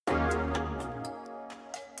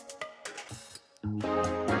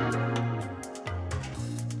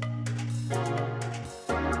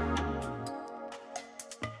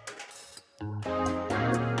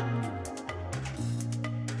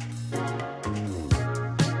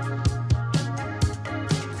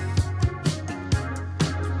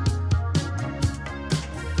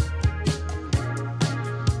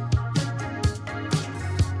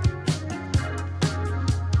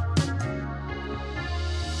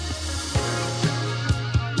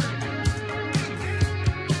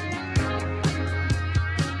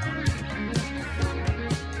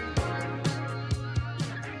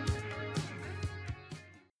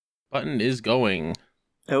Button is going.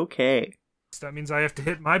 Okay. So that means I have to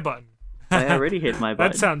hit my button. I already hit my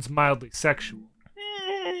button. That sounds mildly sexual.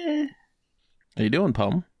 How you doing,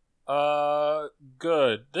 Pum?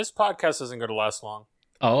 Good. This podcast isn't going to last long.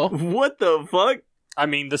 Oh? What the fuck? I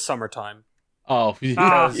mean, the summertime. Oh.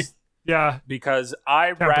 Yeah. Because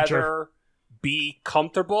I'd Temperature. rather be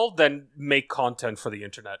comfortable than make content for the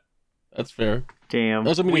internet. That's fair. Damn.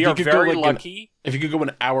 Also, I mean, We if you are could very go, like, lucky. If you could go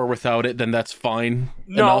an hour without it, then that's fine.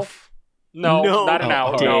 No. Enough. No, not an Oh,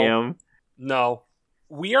 hour. Damn. No.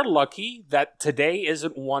 We are lucky that today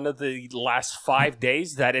isn't one of the last 5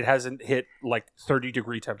 days that it hasn't hit like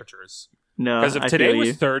 30-degree temperatures. No, Because if I today feel was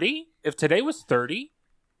you. 30,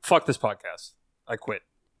 fuck this podcast. I quit.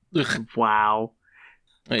 Ugh. Wow.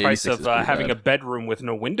 Hey, Price 86 of is pretty having bad. a bedroom with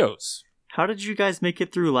no windows. How did you guys make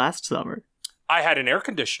it through last summer? I had an air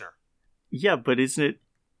conditioner. Yeah, but isn't it,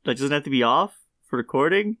 like, doesn't it have to be off for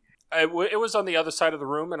recording? It was on the other side of the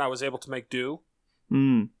room, and I was able to make do.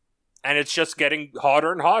 Hmm. And it's just getting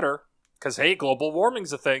hotter and hotter. Because, hey, global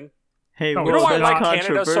warming's a thing. Hey, Oh, You know well, why I that's like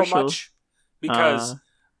Canada so controversial. much? Because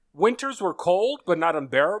winters were cold, but not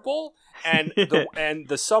unbearable. And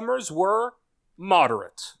the summers were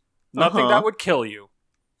moderate. Nothing that would kill you.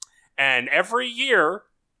 And every year,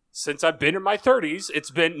 since I've been in my 30s,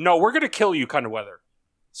 it's been, no, we're going to kill you kind of weather.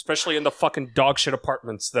 Especially in the fucking dog shit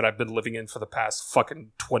apartments that I've been living in for the past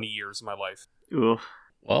fucking 20 years of my life. Oof.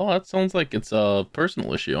 Well, that sounds like it's a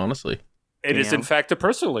personal issue, honestly. It is, Damn. in fact, a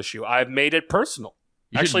personal issue. I've made it personal.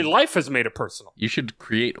 You Actually, should- life has made it personal. You should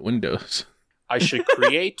create windows. I should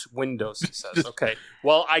create windows, he says. Okay.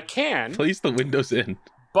 Well, I can, Place the windows in.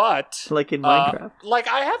 but... Like in Minecraft. Like,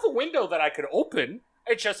 I have a window that I could open.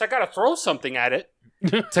 It's just I gotta throw something at it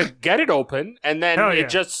to get it open, and then Hell yeah. it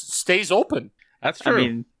just stays open. That's true. I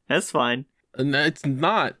mean, that's fine. And it's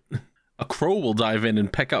not. A crow will dive in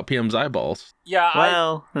and peck out PM's eyeballs. Yeah,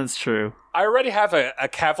 Well, that's true. I already have a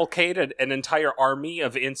cavalcade, an entire army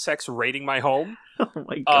of insects raiding my home. Oh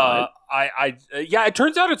my god. Yeah, it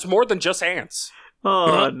turns out it's more than just ants.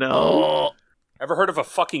 Oh no. Oh, Ever heard of a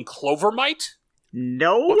fucking clover mite?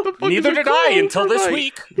 No. what the fuck Neither is a did I crow until this overnight?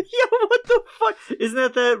 week. Yo, what the fuck?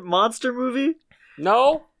 Isn't that monster movie?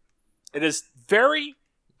 No, it is very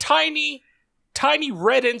tiny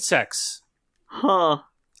red insects. Huh.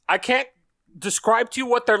 I can't describe to you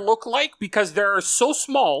what they look like because they're so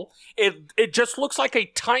small. It just looks like a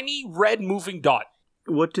tiny red moving dot.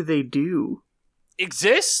 What do they do?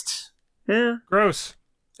 Exist? Yeah. Gross.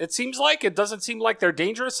 It seems like it doesn't seem like they're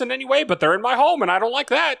dangerous in any way, but they're in my home and I don't like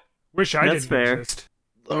that. Wish I That's didn't fair. exist.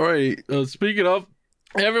 All right. Speaking of,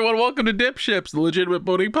 hey everyone, welcome to DipShips, the legitimate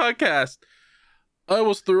boating podcast. I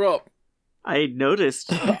almost threw up. I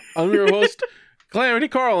noticed. I'm your host, Calamity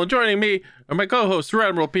Carl, and joining me are my co-host,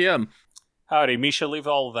 Admiral PM. Howdy, Misha, leave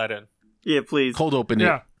all of that in. Yeah, please. Cold open it.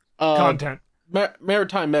 Yeah. Content.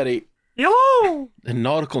 Maritime Medi, Hello! and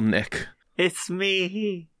Nautical Nick. It's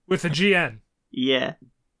me. With a GN. Yeah.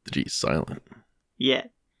 The G's silent. Yeah.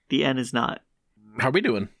 The N is not. How we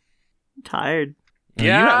doing? I'm tired. You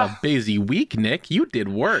Yeah. had a busy week, Nick. You did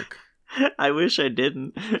work. I wish I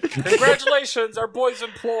didn't. Congratulations, our boy's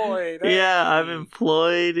employed. Yeah, I'm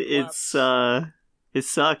employed. It's it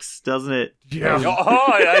sucks, doesn't it? Yeah.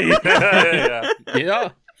 Oh, yeah. Yeah.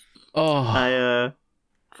 Oh,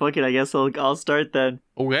 Fuck it, I guess I'll start then.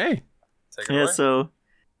 okay. Take it Yeah, away. so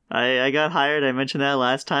I got hired. I mentioned that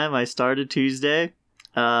last time. I started Tuesday.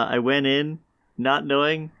 I went in not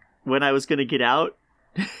knowing when I was going to get out.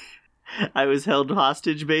 I was held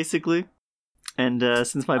hostage, basically. And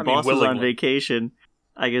since my boss was on willingly. vacation,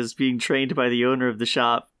 I was being trained by the owner of the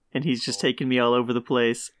shop, and he's just taking me all over the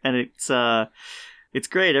place. And it's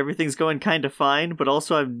great. Everything's going kind of fine, but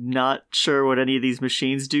also I'm not sure what any of these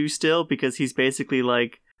machines do still, because he's basically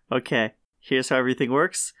like, okay, here's how everything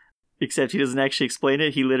works. Except he doesn't actually explain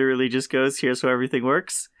it. He literally just goes, here's how everything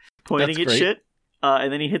works, pointing That's at great. shit.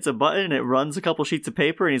 And then he hits a button and it runs a couple sheets of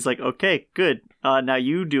paper, and he's like, okay, good. Now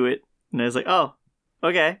you do it. And I was like, oh,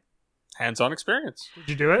 okay. Hands-on experience. Did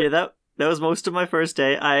you do it? Yeah, That was most of my first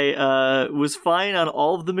day. I was fine on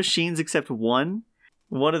all of the machines except one.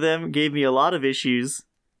 One of them gave me a lot of issues,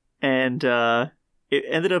 and it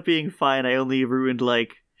ended up being fine. I only ruined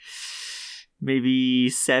like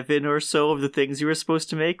maybe 7 or so of the things you were supposed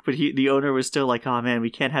to make, but the owner was still like, oh man,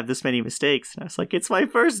 we can't have this many mistakes. And I was like, it's my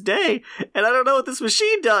first day, and I don't know what this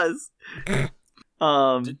machine does.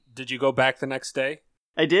 Did you go back the next day?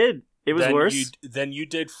 I did. It was worse. Then you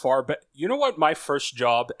did far better. You know what my first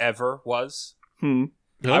job ever was? Huh?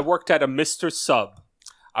 I worked at a Mr. Sub.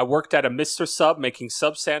 I worked at a Mr. Sub making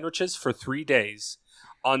sub sandwiches for 3 days.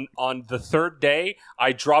 On the third day,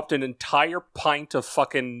 I dropped an entire pint of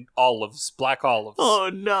fucking olives, black olives. Oh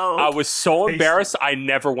no. I was so embarrassed, I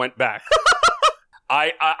never went back.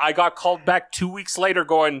 I got called back 2 weeks later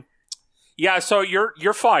going, yeah, so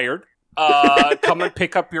you're fired. Come and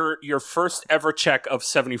pick up your first ever check of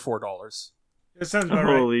 $74. It sounds about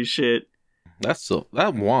right. Holy shit. That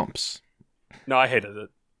whomps. No, I hated it.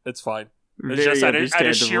 It's fine. It's Very just out of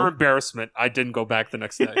understandable. sheer embarrassment, I didn't go back the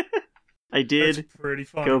next day. I did That's pretty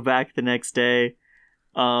fun. go back the next day.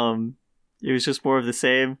 It was just more of the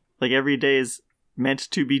same. Like every day is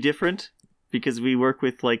meant to be different because we work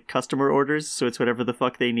with like customer orders, so it's whatever the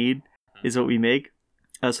fuck they need is what we make.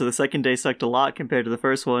 So the second day sucked a lot compared to the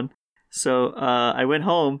first one. So I went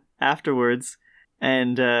home afterwards,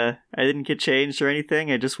 and I didn't get changed or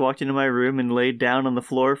anything. I just walked into my room and laid down on the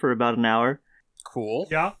floor for about an hour. Cool.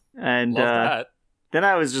 Yeah. And Love that. then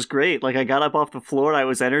I was just great. Like I got up off the floor, I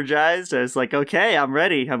was energized. I was like, okay, I'm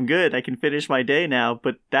ready. I'm good. I can finish my day now.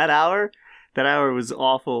 But that hour was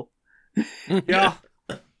awful. Yeah.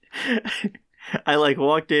 I like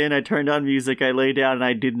walked in, I turned on music, I lay down, and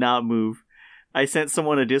I did not move. I sent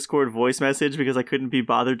someone a Discord voice message because I couldn't be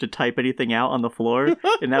bothered to type anything out on the floor,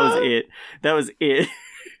 and that was it. That was it.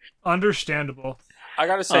 Understandable. I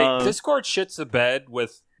gotta say, Discord shits the bed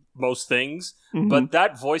with most things, but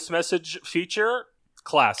that voice message feature,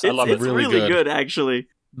 class. I love it. It's really good, actually.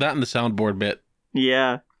 That and the soundboard bit.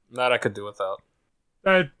 Yeah. That I could do without.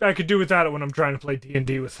 I could do without it when I'm trying to play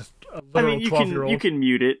D&D with a literal 12-year-old. you can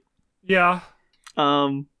mute it. Yeah.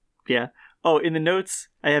 Yeah. Oh, in the notes,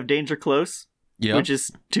 I have danger close. Yeah. Which is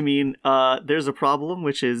to mean there's a problem,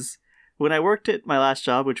 which is when I worked at my last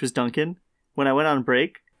job, which was Dunkin', when I went on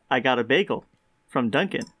break, I got a bagel from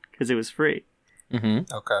Dunkin' because it was free.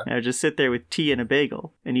 Mm-hmm. Okay. And I would just sit there with tea and a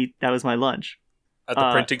bagel and eat. That was my lunch. At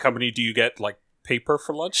the printing company, do you get like paper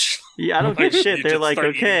for lunch? Yeah, I don't get shit. You They're just like,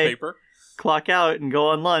 start eating okay, paper? clock out and go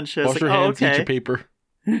on lunch. I was Wash like, your oh, hands, eat okay. your paper.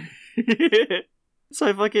 So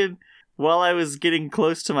I fucking, while I was getting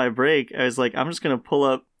close to my break, I was like, I'm just going to pull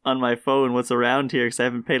up on my phone what's around here because I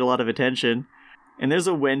haven't paid a lot of attention. And there's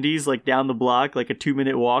a Wendy's like down the block, like a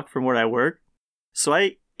 2-minute walk from where I work. So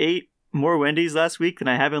I ate more Wendy's last week than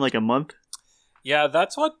I have in like a month. Yeah,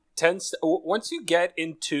 that's what tends to, once you get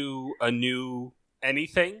into a new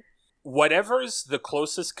anything, whatever's the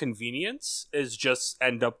closest convenience is just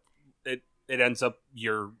it ends up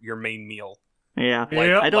your main meal. Yeah.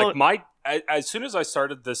 Yeah. I don't, As soon as I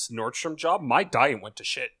started this Nordstrom job, my diet went to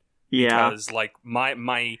shit. yeah. Because like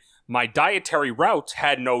my dietary route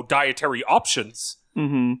had no dietary options,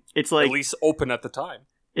 It's at like, least open at the time.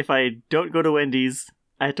 if I don't go to Wendy's,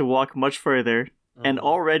 I have to walk much further. And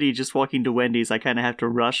already just walking to Wendy's, I kind of have to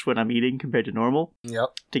rush when I'm eating compared to normal Yep.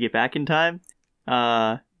 to get back in time.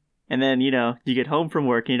 And then, you get home from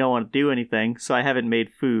work and you don't want to do anything, so I haven't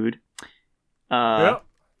made food. Yep.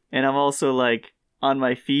 And I'm also, like, on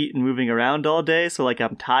my feet and moving around all day, so, like,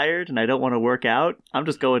 I'm tired and I don't want to work out. I'm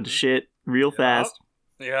just going to shit real fast.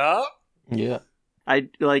 Yeah. Yeah. I,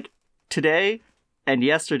 like, today and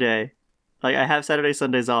yesterday, like, I have Saturday,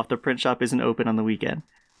 Sundays off. The print shop isn't open on the weekend,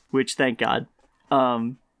 which, thank God.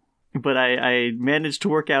 But I managed to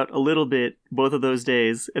work out a little bit both of those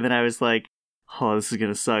days, and then I was like, oh, this is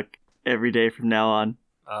gonna suck every day from now on.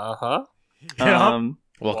 Uh-huh. Yeah.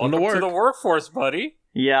 Welcome to work. the workforce, buddy.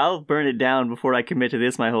 Yeah, I'll burn it down before I commit to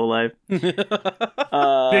this my whole life.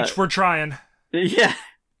 Bitch, we're trying. Yeah.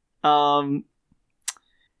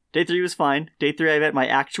 Day 3 was fine. Day 3 I met my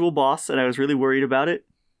actual boss, and I was really worried about it,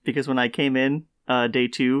 because when I came in day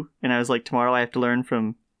 2, and I was like, tomorrow I have to learn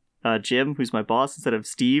from Jim, who's my boss, instead of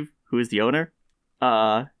Steve, who is the owner.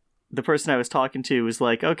 The person I was talking to was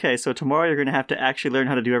like, okay, so tomorrow you're going to have to actually learn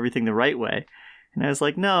how to do everything the right way. And I was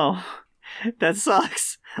like, no, that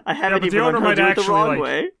sucks. I haven't but the even learned owner how to do might it the actually, wrong like-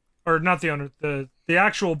 way. Or not the owner. The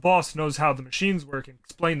actual boss knows how the machines work and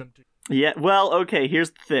explain them to you. Yeah, well, okay,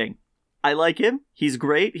 here's the thing. I like him. He's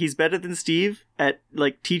great. He's better than Steve at,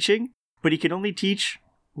 like, teaching, but he can only teach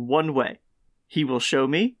one way. He will show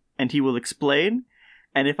me, and he will explain,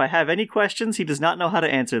 and if I have any questions, he does not know how to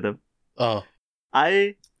answer them. Oh.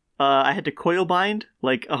 I I had to coil bind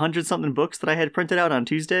like 100-something books that I had printed out on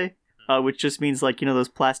Tuesday, which just means like, those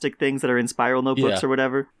plastic things that are in spiral notebooks or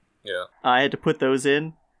whatever. Yeah. I had to put those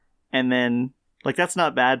in, and then like that's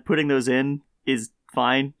not bad. Putting those in is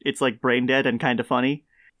fine. It's like brain dead and kind of funny.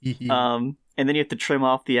 And then you have to trim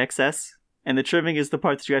off the excess, and the trimming is the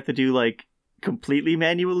part that you have to do like completely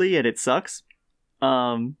manually, and it sucks.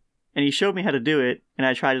 And he showed me how to do it, and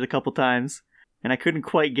I tried it a couple times, and I couldn't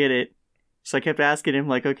quite get it. So I kept asking him,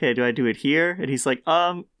 like, okay, do I do it here? And he's like,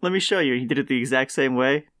 let me show you. And he did it the exact same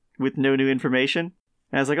way with no new information.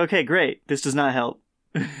 And I was like, okay, great. This does not help.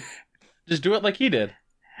 Just do it like he did.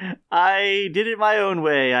 I did it my own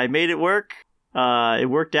way. I made it work. It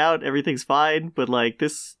worked out. Everything's fine. But, like,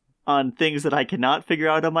 this on things that I cannot figure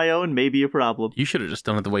out on my own may be a problem. You should have just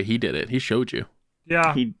done it the way he did it. He showed you.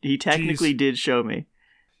 Yeah. He technically did show me.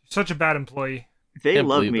 Such a bad employee. They Can't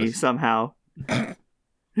love believe me this. somehow.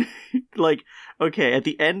 Like, okay, at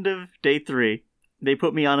the end of day 3, they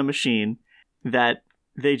put me on a machine that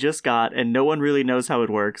they just got, and no one really knows how it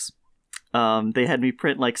works. They had me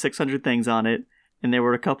print like 600 things on it, and there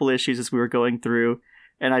were a couple issues as we were going through,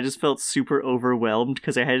 and I just felt super overwhelmed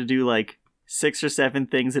because I had to do like 6 or 7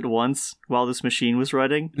 things at once while this machine was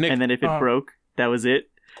running, Nick, and then if it broke, that was it.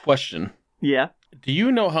 Question. Yeah, Do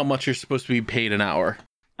you know how much you're supposed to be paid an hour?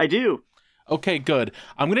 I do. Okay, good.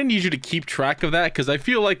 I'm gonna need you to keep track of that because I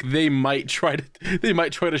feel like they might try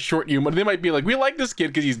to shorten you. They might be like, we like this kid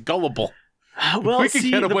because he's gullible. Well, we can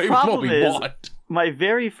see, get the away with what problem we is, want. my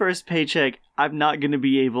very first paycheck, I'm not going to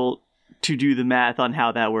be able to do the math on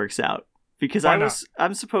how that works out because Why not?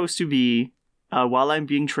 I'm supposed to be while I'm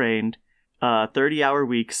being trained 30-hour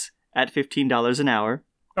weeks at $15 an hour.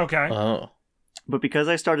 Okay. Oh. But because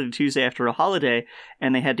I started a Tuesday after a holiday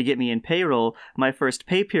and they had to get me in payroll, my first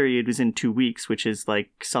pay period was in 2 weeks, which is like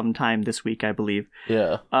sometime this week, I believe.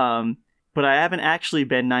 Yeah. But I haven't actually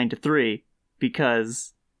been 9 to 3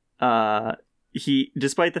 because he,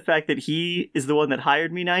 despite the fact that he is the one that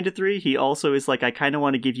hired me 9 to 3, he also is like, I kind of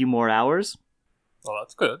want to give you more hours. Well,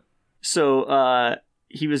 that's good. So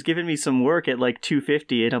he was giving me some work at like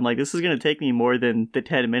 2:50, and I'm like, this is going to take me more than the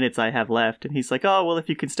 10 minutes I have left. And he's like, oh, well, if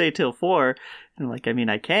you can stay till 4. And I'm like, I mean,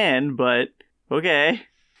 I can, but okay.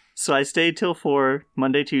 So I stayed till 4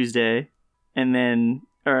 Monday, Tuesday, and then,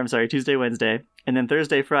 or I'm sorry, Tuesday, Wednesday. And then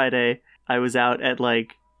Thursday, Friday, I was out at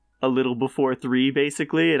like a little before 3,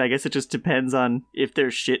 basically. And I guess it just depends on if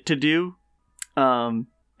there's shit to do. And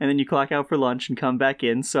then you clock out for lunch and come back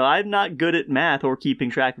in. So I'm not good at math or keeping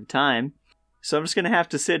track of time. So I'm just going to have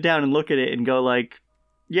to sit down and look at it and go like,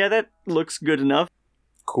 yeah, that looks good enough.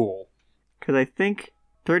 Cool. Because I think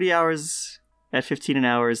 30 hours at 15 an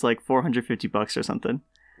hour is like $450 or something.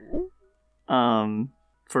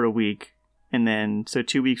 For a week. And then, so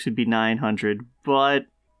 2 weeks would be 900, but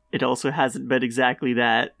it also hasn't been exactly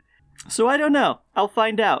that. So I don't know. I'll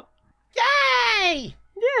find out. Yay!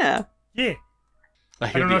 Yeah. Yeah.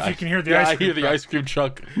 I don't know if you can hear the yeah, ice I cream hear the truck. ice cream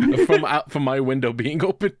truck from my window being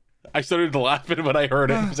open. I started laughing when I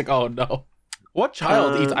heard it. I was like, oh no. What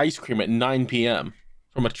child eats ice cream at 9 p.m.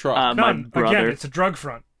 from a truck? My None. brother. Again, it's a drug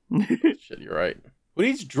front. Shit, you're right. Who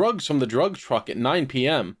eats drugs from the drug truck at 9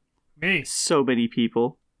 p.m.? Me. So many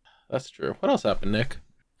people. That's true. What else happened, Nick?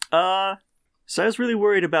 So I was really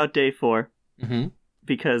worried about day 4. Mm-hmm.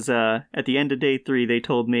 Because at the end of day 3, they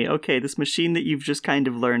told me, okay, this machine that you've just kind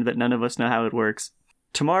of learned that none of us know how it works.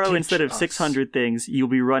 Tomorrow, Teach instead of us. 600 things, you'll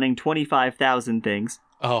be running 25,000 things.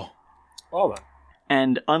 Oh. Well then.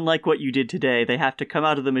 And unlike what you did today, they have to come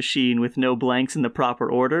out of the machine with no blanks in the proper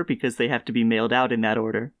order because they have to be mailed out in that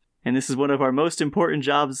order. And this is one of our most important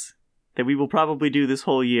jobs that we will probably do this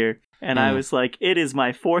whole year. And I was like, it is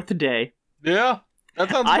my 4th day. Yeah, that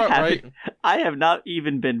sounds about right. I have not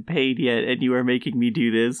even been paid yet, and you are making me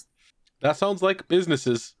do this. That sounds like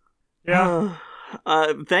businesses. Yeah.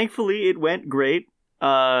 Thankfully, it went great.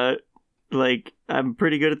 Like, I'm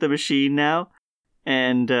pretty good at the machine now.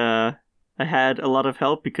 And I had a lot of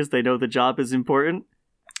help because they know the job is important.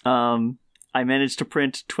 I managed to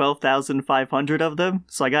print 12,500 of them,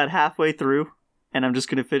 so I got halfway through. And I'm just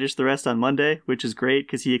going to finish the rest on Monday, which is great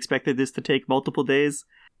because he expected this to take multiple days.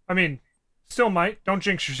 I mean, still might. Don't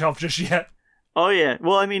jinx yourself just yet. Oh, yeah.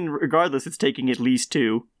 Well, I mean, regardless, it's taking at least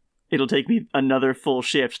 2. It'll take me another full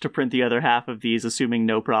shift to print the other half of these, assuming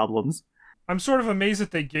no problems. I'm sort of amazed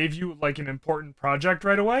that they gave you, like, an important project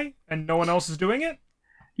right away, and no one else is doing it.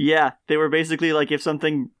 Yeah, they were basically like, if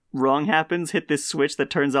something wrong happens, hit this switch that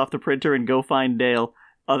turns off the printer and go find Dale.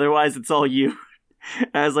 Otherwise, it's all you.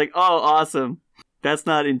 I was like, oh, awesome. That's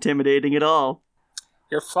not intimidating at all.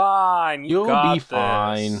 You're fine. You'll got be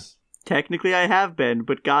fine. this. Technically, I have been,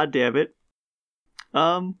 but goddamn it.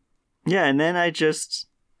 Yeah, and then I just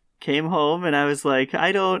came home and I was like,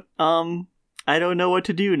 I don't know what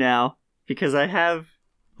to do now, because I have,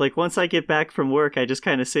 like, once I get back from work, I just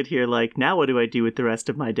kind of sit here like, now what do I do with the rest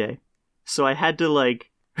of my day? So I had to,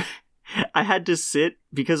 like, I had to sit,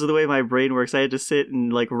 because of the way my brain works, I had to sit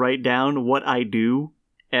and, like, write down what I do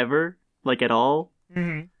ever, like, at all.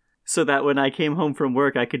 Mm-hmm. So that when I came home from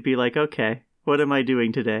work, I could be like, okay, what am I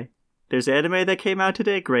doing today? There's anime that came out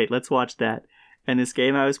today? Great, let's watch that. And this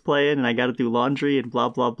game I was playing, and I gotta do laundry and blah,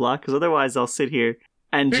 blah, blah, because otherwise I'll sit here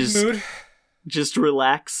and Big mood. just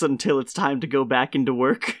relax until it's time to go back into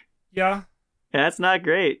work. Yeah. That's not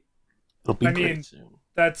great. It'll be I great mean, soon.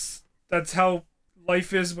 That's how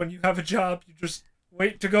life is when you have a job. You just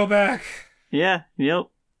wait to go back. Yeah,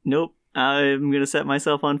 nope. I'm gonna set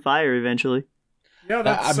myself on fire eventually. Yeah,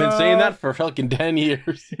 that's... I've been saying that for fucking 10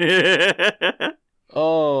 years.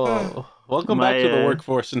 Oh, welcome back to the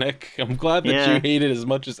workforce, Nick. I'm glad that you hate it as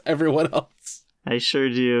much as everyone else. I sure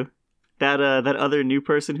do. That other new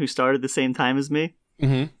person who started the same time as me,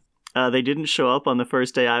 they didn't show up on the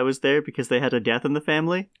first day I was there because they had a death in the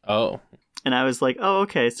family. Oh. And I was like, oh,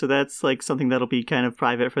 okay, so that's like something that'll be kind of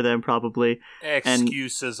private for them probably.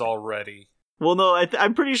 Excuses already. Well, no,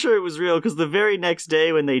 I'm pretty sure it was real, because the very next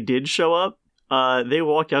day when they did show up, they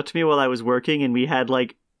walked up to me while I was working, and we had,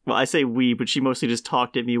 like, well, I say we, but she mostly just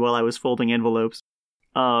talked at me while I was folding envelopes.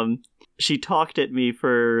 She talked at me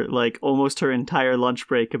for, like, almost her entire lunch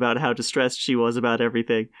break about how distressed she was about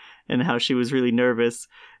everything, and how she was really nervous.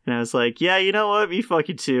 And I was like, yeah, you know what, me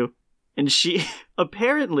fucking too. And she,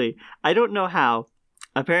 apparently, I don't know how,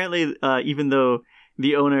 apparently, even though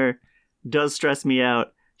the owner does stress me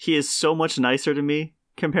out, he is so much nicer to me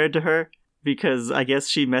compared to her, because I guess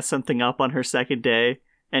she messed something up on her second day,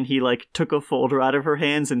 and he, like, took a folder out of her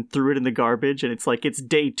hands and threw it in the garbage, and it's like, it's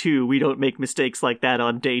day 2, we don't make mistakes like that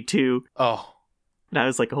on day 2. Oh. And I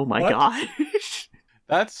was like, oh my What? god.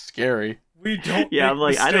 That's scary. We don't Yeah, make I'm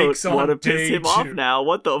like, I mistakes don't want to on piss day him off 2. now,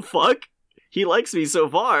 what the fuck? He likes me so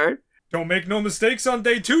far. Don't make no mistakes on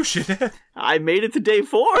day 2, shit. I made it to day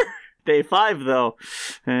 4. Day 5, though.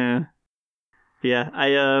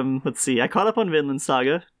 Yeah, let's see, I caught up on Vinland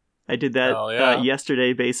Saga. I did that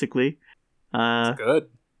yesterday, basically. Good.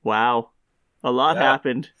 Wow. A lot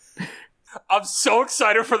happened. I'm so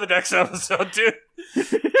excited for the next episode, dude.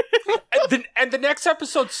 and the next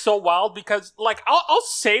episode's so wild because, like, I'll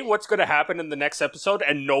say what's going to happen in the next episode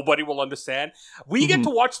and nobody will understand. We get to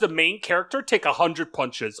watch the main character take 100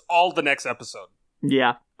 punches all the next episode.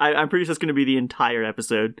 Yeah, I'm pretty sure it's going to be the entire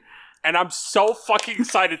episode. And I'm so fucking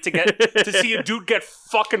excited to see a dude get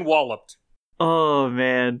fucking walloped. Oh,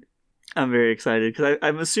 man. I'm very excited because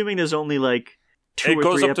I'm assuming there's only, like, 2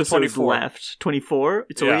 or 3 episodes left. 24?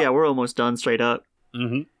 So yeah, we're almost done straight up.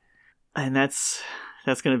 Mm-hmm. And that's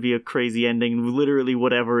going to be a crazy ending. Literally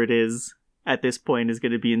whatever it is at this point is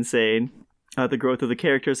going to be insane. The growth of the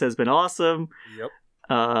characters has been awesome. Yep.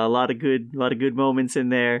 A lot of good moments in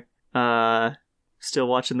there. Still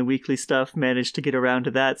watching the weekly stuff. Managed to get around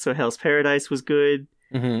to that. So Hell's Paradise was good.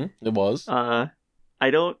 Mm-hmm. It was. I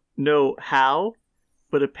don't know how,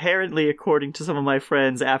 but apparently, according to some of my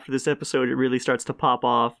friends, after this episode, it really starts to pop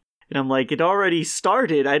off. And I'm like, it already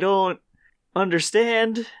started. I don't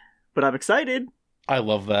understand, but I'm excited. I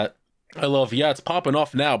love that. It's popping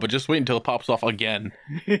off now, but just wait until it pops off again.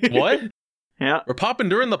 What? Yeah. We're popping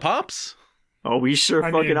during the pops? Oh, we sure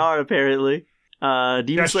fucking are, apparently.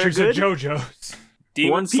 Demon Slayer good? JoJo's.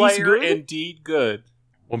 Demon Slayer indeed good.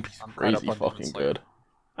 One Piece crazy fucking good.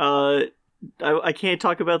 I can't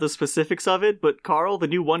talk about the specifics of it, but Carl, the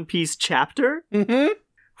new One Piece chapter? Mm-hmm.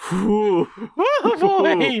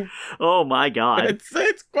 Oh my god.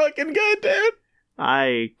 It's fucking good, dude.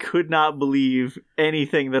 I could not believe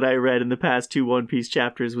anything that I read in the past 2 One Piece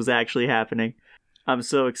chapters was actually happening. I'm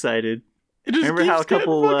so excited. Remember how a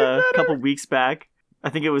couple weeks back, I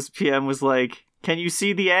think it was PM was like, "Can you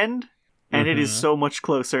see the end?" And it is so much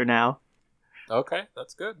closer now. Okay,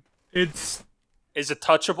 that's good. Is it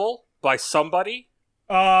touchable by somebody?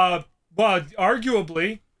 Well,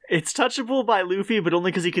 arguably. It's touchable by Luffy, but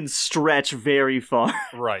only because he can stretch very far.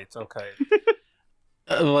 Right, okay.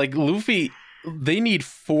 Like, Luffy, they need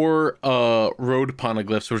 4 road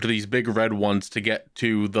poneglyphs, which are these big red ones, to get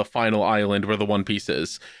to the final island where the One Piece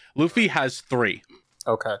is. Luffy has 3.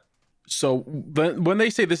 Okay. So when they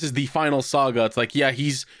say this is the final saga, it's like, yeah,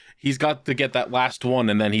 he's got to get that last one,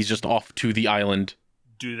 and then he's just off to the island.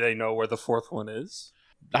 Do they know where the 4th one is?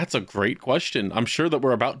 That's a great question. I'm sure that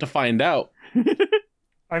we're about to find out.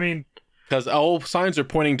 I mean, because all signs are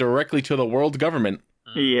pointing directly to the world government.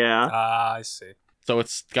 Yeah. I see. So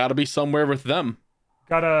it's got to be somewhere with them.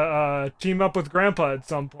 Gotta team up with Grandpa at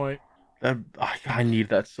some point. I need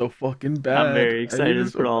that so fucking bad. I'm very I need excited it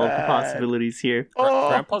so for all the bad. possibilities here. Oh,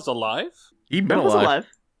 Grandpa's alive? he'd been Grandpa's alive.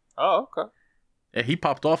 Oh, okay. Yeah, he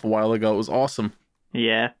popped off a while ago. It was awesome.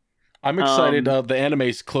 Yeah. I'm excited. The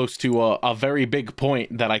anime's close to a very big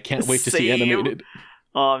point that I can't wait to see Same. animated.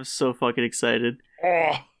 Oh, I'm so fucking excited.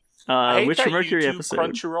 Oh, I hate Which that Mercury YouTube episode?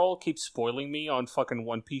 Crunchyroll keeps spoiling me on fucking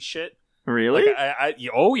One Piece shit. Really? Like,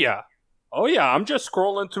 oh yeah. I'm just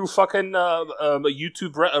scrolling through fucking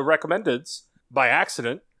YouTube recommendeds by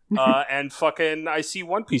accident, and fucking I see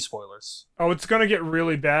One Piece spoilers. Oh, it's gonna get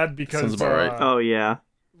really bad because Sounds about right. Oh, yeah.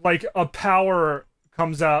 like a power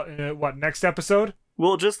comes out in next episode?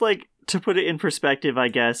 Well, just like to put it in perspective, I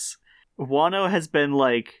guess, Wano has been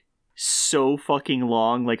like so fucking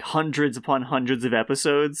long, like hundreds upon hundreds of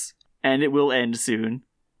episodes, and it will end soon.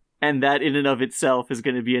 And that in and of itself is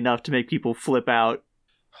going to be enough to make people flip out.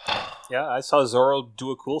 Yeah, I saw Zoro do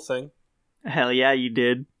a cool thing. Hell yeah, you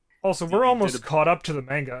did. Also, He we're did almost caught up to the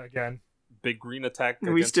manga again. Big green attack. We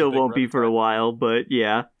against still the big won't be red for a attack. while, but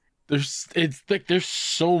yeah. there's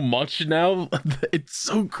so much now. It's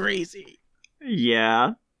so crazy.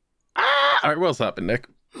 Yeah. All right, what else happened, Nick?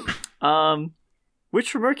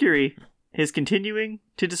 Witch for Mercury is continuing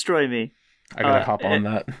to destroy me. I gotta hop on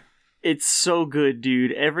that. It's so good,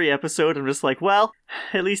 dude. Every episode, I'm just like, well,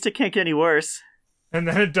 at least it can't get any worse. And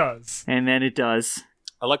then it does. And then it does.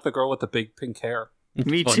 I like the girl with the big pink hair.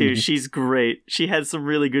 Me Funny. too. She's great. She had some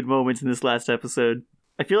really good moments in this last episode.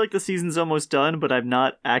 I feel like the season's almost done, but I'm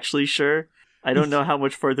not actually sure. I don't know how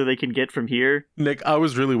much further they can get from here. Nick, I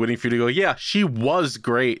was really waiting for you to go, yeah, she was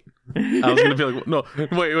great. I was gonna be like, no,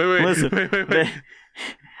 wait. Listen, wait.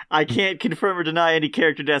 I can't confirm or deny any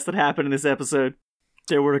character deaths that happened in this episode.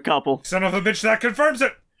 There were a couple. Son of a bitch, that confirms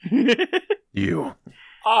it! You.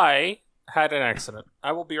 I had an accident.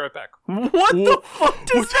 I will be right back. What the fuck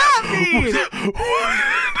does that mean?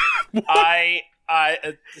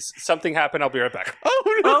 Something happened. I'll be right back.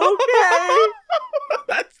 Oh no! Okay.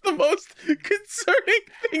 That's the most concerning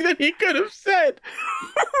thing that he could have said.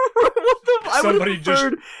 What the? I would Somebody have just-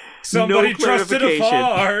 preferred Somebody no trusted a clarification.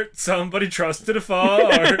 fart! Somebody trusted a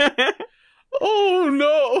fart! Oh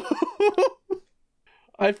no!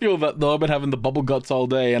 I feel that though. I've been having the bubble guts all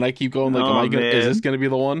day, and I keep going like, Oh, "Am I gonna? Is man. this gonna be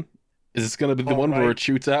the one? Is this gonna be the All one where right. it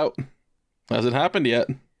shoots out? Hasn't happened yet.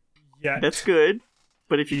 Yeah. That's good.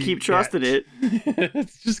 But if you keep Yeah. trusting it,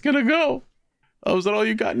 It's just gonna go. Oh, is that all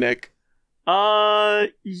you got, Nick?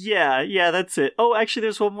 yeah, that's it. Oh, actually,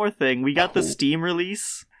 there's one more thing. We got the Oh. Steam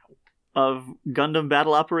release of Gundam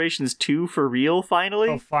Battle Operations 2 for real, finally.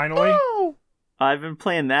 Oh, finally? Oh. I've been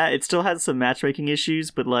playing that. It still has some matchmaking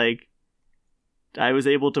issues, but, like, I was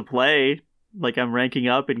able to play. Like, I'm ranking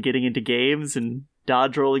up and getting into games and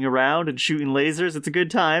dodge rolling around and shooting lasers. It's a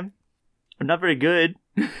good time. I'm not very good.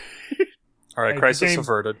 All right, Hey, crisis game-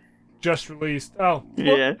 averted. Just released. Oh,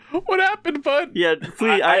 Yeah. What happened, bud? Yeah,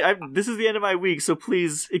 please. This is the end of my week, so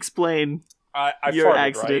please explain I your farted,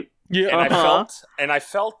 accident. right? Yeah. And I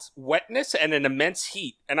felt wetness and an immense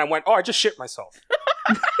heat, and I went, "Oh, I just shit myself."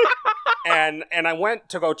 and I went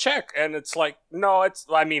to go check, and it's like, no, it's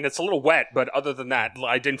a little wet, but other than that,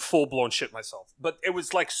 I didn't full blown shit myself. But it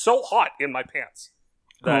was like so hot in my pants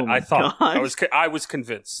that Oh my I thought God. I was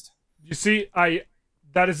convinced. you see,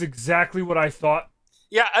 that is exactly what I thought.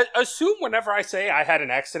 Yeah, assume whenever I say I had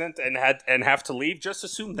an accident and have to leave, just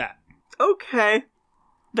assume that. Okay.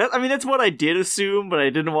 That's what I did assume, but I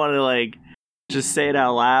didn't want to, like, just say it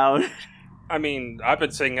out loud. I mean, I've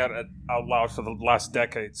been saying that out loud for the last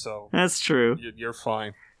decade, so That's true. you're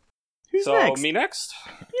fine. Who's So next? me next?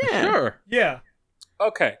 Yeah. Sure. Yeah.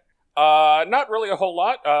 Okay. Not really a whole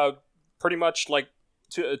lot. Pretty much like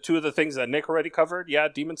two of the things that Nick already covered. Yeah,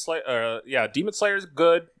 Demon Slayer. Demon Slayer's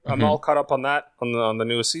good. I'm Mhm. all caught up on that on the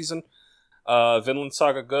newest season. Vinland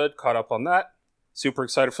Saga good. Caught up on that. Super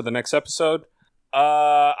excited for the next episode.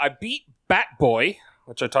 I beat Bat Boy,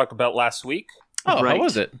 which I talked about last week. Oh, Right. how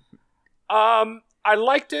was it? I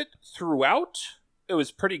liked it throughout. It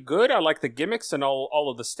was pretty good. I like the gimmicks and all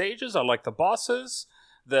of the stages. I like the bosses.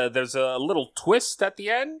 There's a little twist at the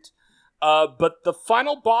end. But the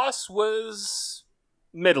final boss was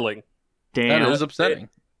middling. Damn. That is upsetting.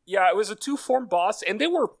 Yeah, it was a 2-form boss, and they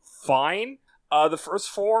were fine. The first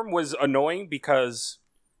form was annoying because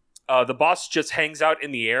the boss just hangs out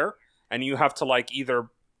in the air, and you have to either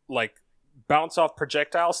bounce off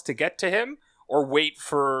projectiles to get to him, or wait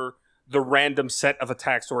for the random set of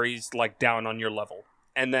attacks where he's down on your level.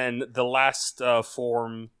 And then the last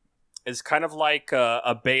form is kind of like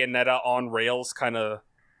a Bayonetta on rails kind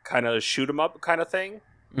of shoot 'em up kind of thing.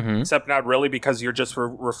 Mm-hmm. Except not really, because you're just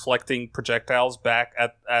reflecting projectiles back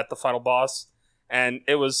at the final boss. And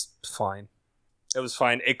it was fine. It was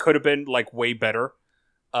fine. It could have been like way better.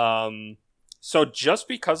 So just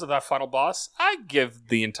because of that final boss, I give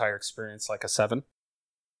the entire experience like a 7.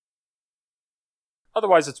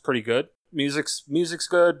 Otherwise, it's pretty good. Music's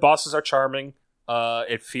good. Bosses are charming.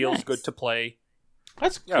 It feels good to play.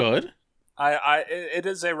 That's good. It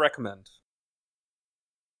is a recommend.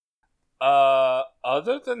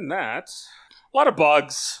 Other than that, a lot of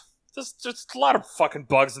bugs. Just a lot of fucking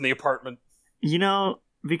bugs in the apartment. You know,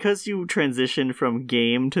 because you transitioned from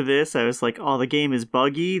game to this, I was like, oh, the game is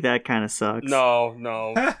buggy? That kind of sucks.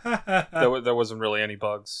 No. there wasn't really any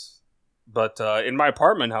bugs. But in my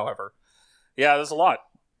apartment, however, yeah, there's a lot.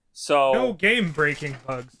 So no game-breaking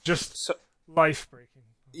bugs, just life-breaking.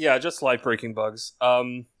 Yeah, just life-breaking bugs.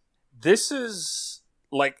 This is,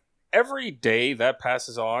 like, every day that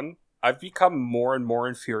passes on, I've become more and more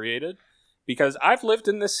infuriated because I've lived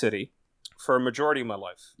in this city for a majority of my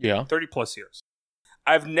life. Yeah. 30 plus years.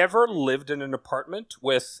 I've never lived in an apartment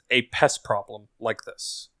with a pest problem like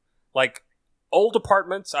this. Like, old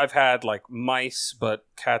apartments, I've had, like, mice, but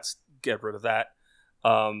cats, get rid of that.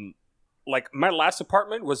 Like, my last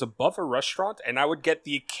apartment was above a restaurant, and I would get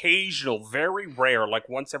the occasional, very rare, like,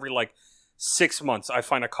 once every, like, 6 months, I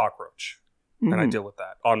find a cockroach. And I deal with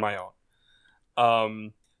that on my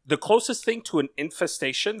own. The closest thing to an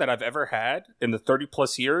infestation that I've ever had in the 30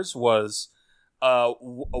 plus years was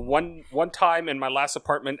one time in my last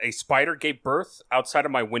apartment, a spider gave birth outside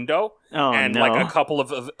of my window, like a couple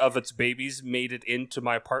of its babies made it into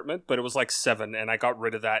my apartment, but it was like 7, and I got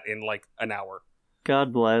rid of that in like an hour.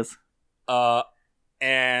 God bless.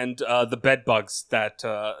 And the bed bugs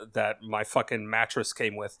that my fucking mattress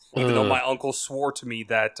came with, even though my uncle swore to me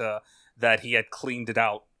that he had cleaned it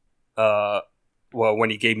out. Well, when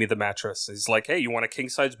he gave me the mattress, he's like, "Hey, you want a king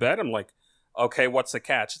size bed?" I'm like, "Okay, what's the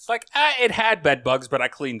catch?" It's like, it had bed bugs, but I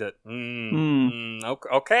cleaned it.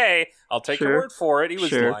 Okay, I'll take your word for it. He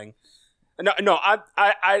was lying. No,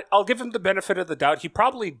 I'll give him the benefit of the doubt. He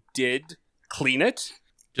probably did clean it,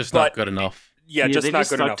 just not good enough. Yeah, just they not just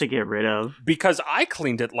good suck enough to get rid of. Because I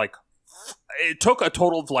cleaned it like it took a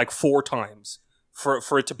total of like 4 times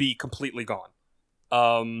for it to be completely gone.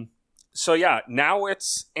 So yeah, now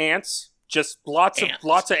it's ants. Just lots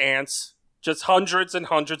of ants. Just hundreds and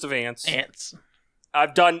hundreds of ants.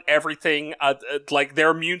 I've done everything. Like,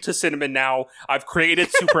 they're immune to cinnamon now. I've created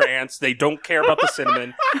super ants. They don't care about the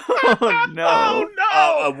cinnamon. Oh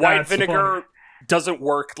no! White vinegar doesn't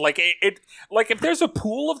work. Like, it like, if there's a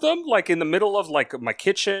pool of them, like in the middle of like my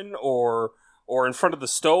kitchen or in front of the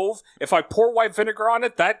stove, if I pour white vinegar on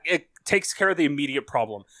it, it takes care of the immediate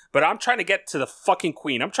problem. But I'm trying to get to the fucking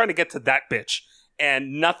queen. I'm trying to get to that bitch.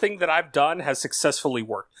 And nothing that I've done has successfully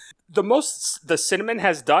worked. The most the cinnamon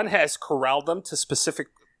has done has corralled them to specific,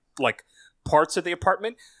 like, parts of the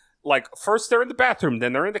apartment. Like, first they're in the bathroom,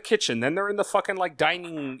 then they're in the kitchen, then they're in the fucking, like,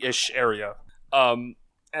 dining-ish area. And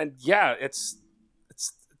yeah, it's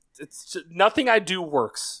nothing I do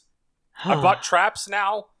works. I bought traps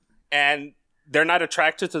now, and they're not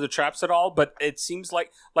attracted to the traps at all, but it seems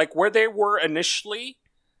like where they were initially,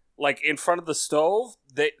 like, in front of the stove,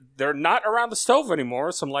 they're not around the stove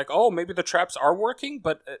anymore. So I'm like, oh, maybe the traps are working,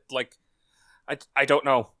 but like, I don't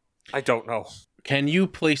know. I don't know. Can you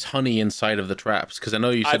place honey inside of the traps? Because I know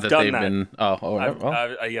you said that they've been.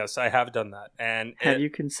 Yes, I have done that. And have you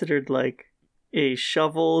considered like a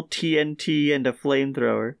shovel, TNT, and a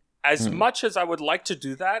flamethrower? As much as I would like to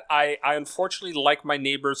do that, I unfortunately like my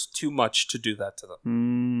neighbors too much to do that to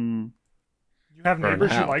them. You have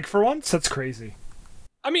neighbors you like for once? That's crazy.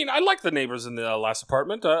 I mean, I like the neighbors in the last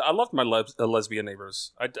apartment. I loved my lesbian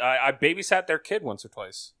neighbors. I babysat their kid once or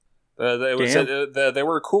twice. They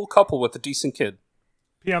were a cool couple with a decent kid.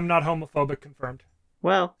 PM not homophobic confirmed.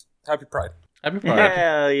 Well, happy Pride. Happy Pride.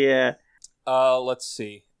 Hell yeah. Let's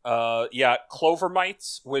see. Yeah, clover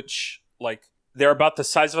mites, which, like, they're about the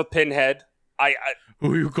size of a pinhead.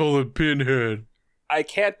 Who you call a pinhead? I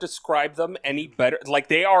can't describe them any better. Like,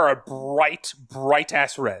 they are a bright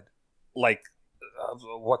ass red. Like,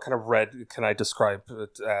 what kind of red can I describe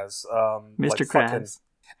it as? Mr. Krabs.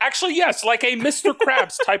 Actually, yes, like a Mr.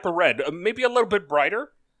 Krabs type of red. Maybe a little bit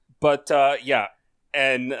brighter, but yeah.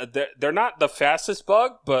 And they're not the fastest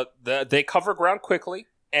bug, but they cover ground quickly,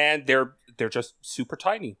 and they're just super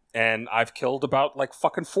tiny. And I've killed about like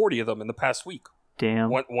fucking 40 of them in the past week.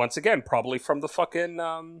 Damn. Once again, probably from the fucking.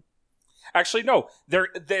 Actually, no,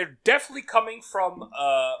 they're definitely coming from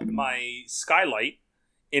my skylight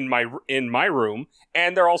in my room,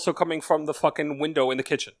 and they're also coming from the fucking window in the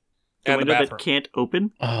kitchen. The and window the bathroom. that can't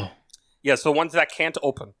open? Oh. Yes, the ones that can't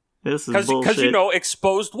open. This is bullshit. Because,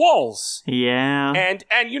 exposed walls. Yeah.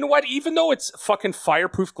 And you know what? Even though it's fucking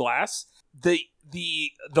fireproof glass, the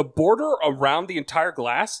the border around the entire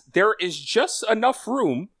glass, there is just enough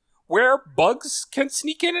room where bugs can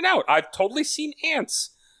sneak in and out. I've totally seen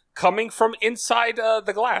ants coming from inside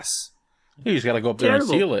the glass. You just gotta go up there and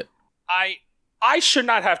seal it. I should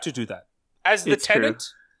not have to do that. As the tenant,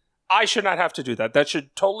 true. I should not have to do that. That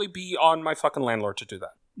should totally be on my fucking landlord to do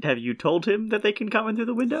that. Have you told him that they can come in through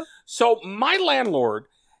the window? So my landlord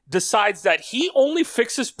decides that he only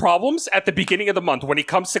fixes problems at the beginning of the month. When he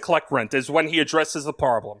comes to collect rent is when he addresses the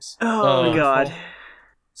problems. Oh, God.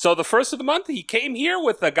 So the first of the month, he came here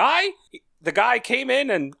with a guy. The guy came in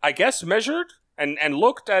and, I guess, measured and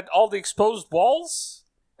looked at all the exposed walls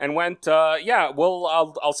and went,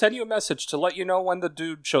 I'll send you a message to let you know when the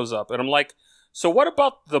dude shows up. And I'm like, so what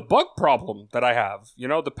about the bug problem that I have? You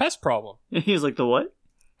know, the pest problem. He was like, the what?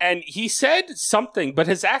 And he said something, but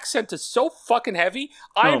his accent is so fucking heavy,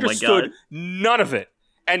 I understood none of it.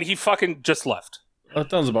 And he fucking just left. That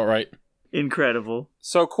sounds about right. Incredible.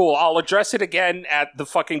 So cool. I'll address it again at the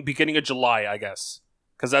fucking beginning of July, I guess.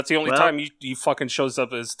 Because that's the only time he fucking shows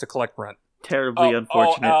up is to collect rent. Terribly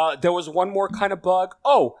unfortunate. There was one more kind of bug.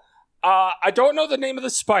 I don't know the name of the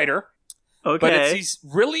spider. Okay. But it's these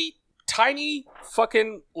really tiny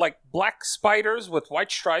fucking like black spiders with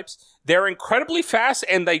white stripes. They're incredibly fast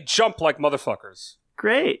and they jump like motherfuckers.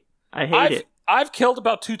 Great. I hate it. I've killed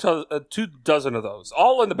about 2 dozen of those,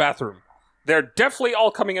 all in the bathroom. They're definitely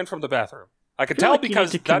all coming in from the bathroom. I can tell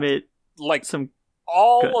because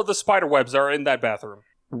all of the spider webs are in that bathroom.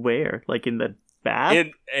 Where? Like in the bath?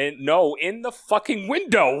 No, in the fucking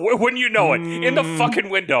window. Wouldn't you know it? In the fucking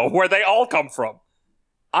window where they all come from.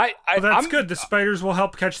 That's good. The spiders will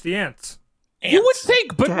help catch the ants. You would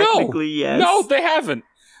think, but yes. No, they haven't.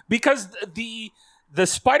 Because the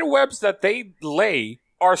spider webs that they lay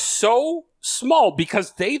are so small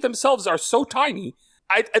because they themselves are so tiny.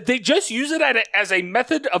 They just use it as a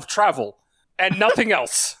method of travel and nothing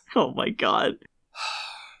else. Oh my God.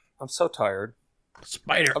 I'm so tired.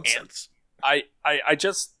 Spider ants. I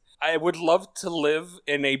would love to live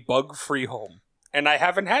in a bug-free home. And I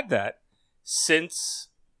haven't had that since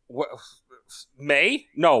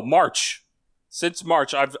March. Since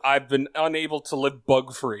March, I've been unable to live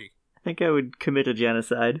bug-free. I think I would commit a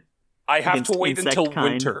genocide. I have to wait until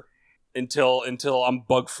winter. Until I'm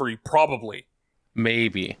bug-free, probably.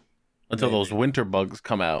 Maybe. Until those winter bugs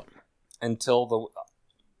come out. No,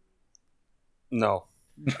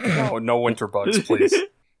 winter bugs, please.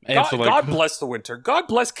 God bless the winter. God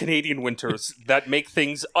bless Canadian winters that make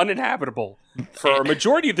things uninhabitable for a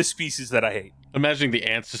majority of the species that I hate. Imagining the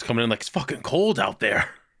ants just coming in like, it's fucking cold out there.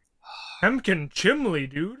 Hemkin Chimley,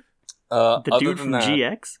 dude. The dude from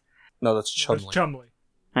GX? No, that's Chumley. That's Chumley.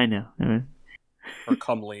 I know. Or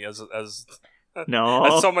Cumley, as no,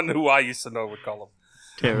 as someone who I used to know would call him.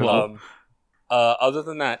 Terrible. Other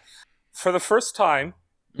than that, for the first time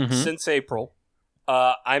since April,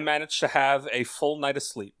 I managed to have a full night of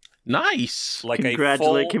sleep. Nice.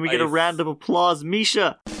 Congratulate! Can we get a round of applause,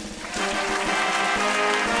 Misha?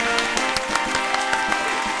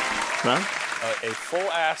 Huh? A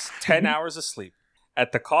full-ass 10 hours of sleep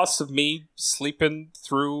at the cost of me sleeping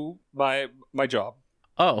through my job.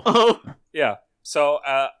 Oh. Yeah. So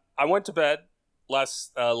I went to bed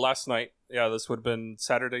last night. Yeah, this would have been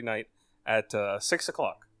Saturday night at 6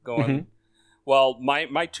 o'clock. Going, well,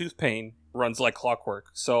 my tooth pain runs like clockwork,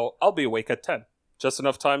 so I'll be awake at 10. Just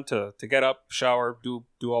enough time to get up, shower, do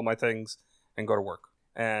all my things, and go to work.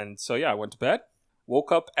 And so, yeah, I went to bed,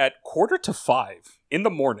 woke up at 4:45 in the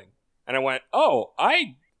morning, and I went, oh,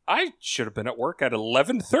 I should have been at work at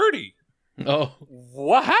 11:30. Oh.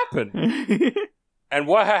 What happened? And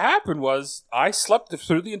what happened was I slept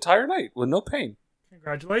through the entire night with no pain.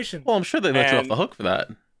 Congratulations. Well, I'm sure they let you off the hook for that.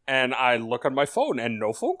 And I look on my phone and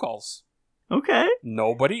no phone calls. Okay.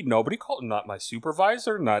 Nobody called. Not my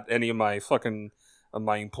supervisor, not any of my fucking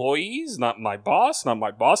my employees, not my boss, not my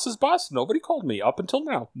boss's boss. Nobody called me up until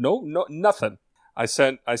now. No, nothing. I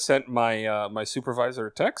sent my my supervisor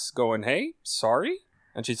a text going, "Hey, sorry,"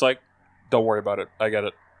 and she's like, "Don't worry about it. I get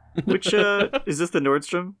it." Which is this the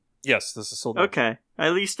Nordstrom? Yes, this is still Nordstrom. Okay.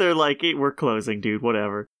 At least they're like, hey, we're closing, dude.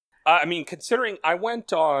 Whatever. I mean, considering I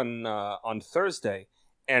went on Thursday,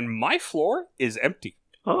 and my floor is empty.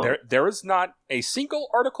 Oh. There is not a single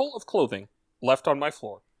article of clothing left on my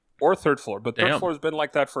floor. Or third floor. But third floor has been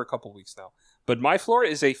like that for a couple weeks now. But my floor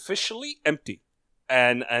is officially empty.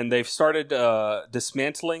 And they've started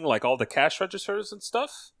dismantling like all the cash registers and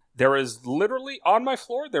stuff. There is literally, on my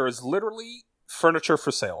floor, there is literally furniture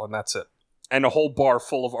for sale. And that's it. And a whole bar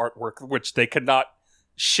full of artwork, which they cannot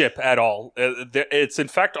ship at all. It's in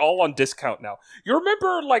fact all on discount now. You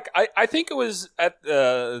remember, like, I think it was at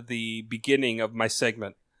the beginning of my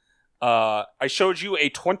segment. I showed you a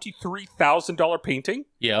 $23,000 painting.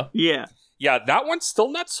 Yeah. Yeah. Yeah, that one's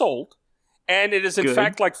still not sold, and it is in Good.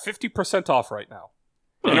 fact like 50% off right now.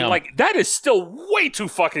 And Yeah. I'm like, that is still way too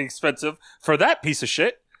fucking expensive for that piece of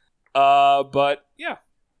shit. But yeah.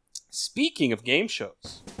 Speaking of game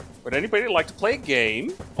shows, would anybody like to play a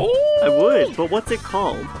game? I would, but what's it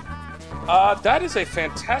called? That is a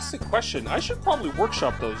fantastic question. I should probably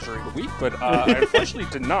workshop those during the week, but I unfortunately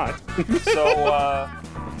did not.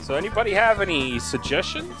 So anybody have any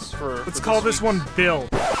suggestions for? Let's call this one Bill.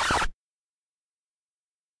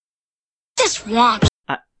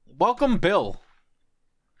 Welcome, Bill.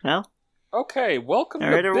 Well, Okay, welcome all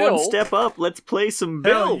to right, Bill. everyone, step up. Let's play some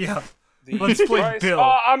Hell Bill. yeah. The Let's play price- Bill.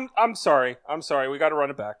 Oh, I'm sorry. We got to run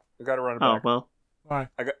it back. Oh well. Why?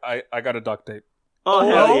 I got a duct tape. Oh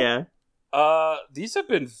hell yeah. These have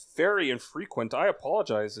been very infrequent. I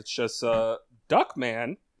apologize. It's just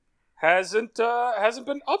Duckman hasn't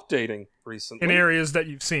been updating recently In areas that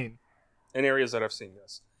you've seen. in areas that I've seen.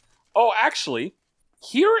 Yes. Oh, actually,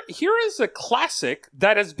 here is a classic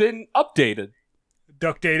that has been updated.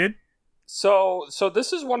 Duck dated. So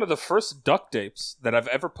this is one of the first duct tapes that I've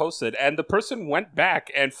ever posted, and the person went back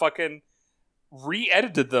and fucking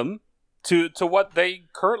re-edited them to what they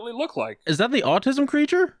currently look like. Is that the autism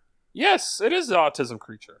creature? Yes, it is the autism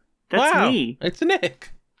creature. That's Wow. me. It's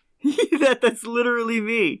Nick. That's literally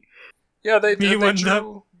me. Yeah, they when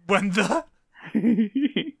drew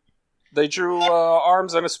they drew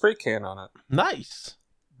arms and a spray can on it. Nice.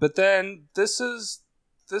 But then this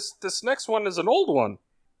next one is an old one,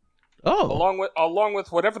 Oh. along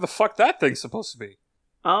with whatever the fuck that thing's supposed to be.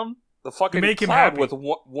 The fucking make him cloud happy. with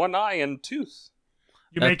one eye and tooth.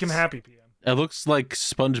 You make him That's- happy, PM. It looks like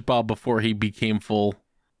SpongeBob before he became full.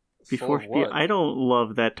 Before For what? I don't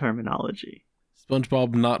love that terminology.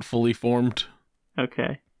 SpongeBob not fully formed.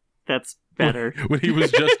 Okay, that's better. When he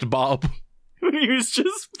was just Bob. When he was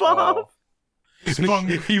just Bob. Oh. Spunk.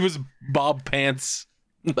 He was Bob Pants.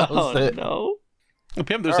 That was it. No.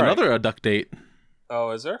 Pam, there's All right. another duct date.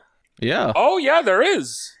 Oh, is there? Yeah. Oh yeah, there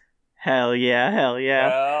is. Hell yeah! Hell yeah!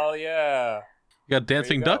 Hell yeah. You got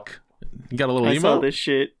Dancing There you go. Duck? You got a little I saw emo? this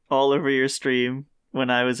shit all over your stream when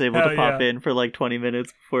I was able Hell to pop yeah. in for like 20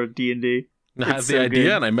 minutes before D&D. I had It's the so idea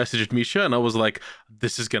good. and I messaged Misha and I was like,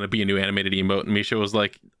 this is going to be a new animated emote. And Misha was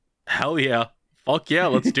like, hell yeah. Fuck yeah,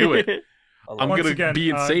 let's do it. I'm Once going to again, be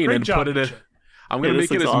insane great and job, put it in. Misha. I'm going Yeah, to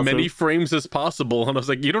this make it as looks many awesome. frames as possible. And I was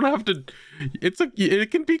like, you don't have to.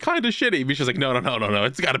 It can be kind of shitty. Misha's like, no.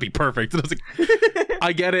 It's got to be perfect. And I was like,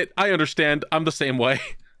 I get it. I understand. I'm the same way.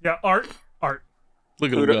 Yeah, art.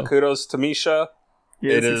 Look at him go. Kudos to Misha.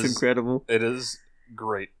 Yeah, It this is is- incredible. It is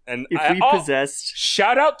great. And If we possessed...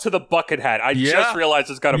 shout out to the bucket hat. I Yeah. just realized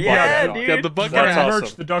it's got a Yeah, bucket hat on. dude. Got the bucket Wearing That's the hat. merch.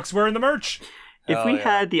 awesome. The duck's wearing the merch. If Hell we yeah.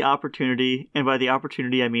 had the opportunity, and by the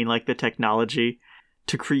opportunity I mean like the technology,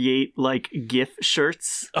 to create like GIF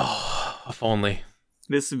shirts, Oh, if only.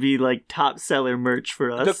 this would be like top seller merch for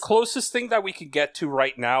us. The closest thing that we could get to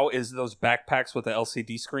right now is those backpacks with the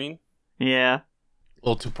LCD screen. Yeah. A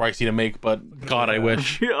little too pricey to make, but God, I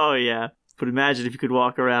wish. Oh yeah. But imagine if you could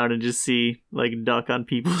walk around and just see like duck on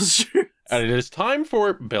people's shirts. And it is time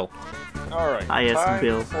for Bill. All right. I.S. time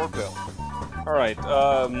Bill. for Bill. All right.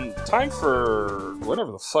 Time for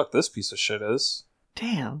whatever the fuck this piece of shit is.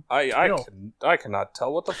 Damn. Bill. I cannot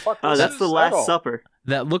tell what the fuck. Oh, this that's is the at Last all. Supper.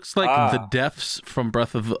 That looks like Ah. the deaths from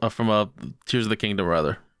Tears of the Kingdom,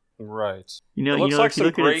 rather. Right. You know, It looks if like you some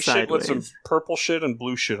look at gray it shit with some sideways, purple shit and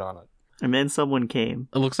blue shit on it. and then someone came.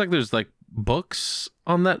 It looks like there's like books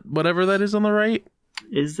on that, whatever that is on the right.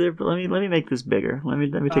 Is there? Let me make this bigger. Let me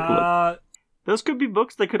take a look. Those could be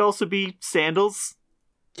books. They could also be sandals.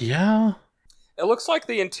 Yeah. It looks like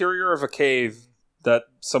the interior of a cave that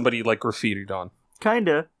somebody like graffitied on.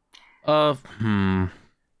 Kinda.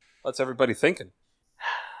 That's everybody thinking.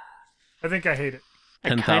 I think I hate it. I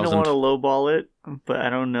kind of 10,000. want to lowball it, but I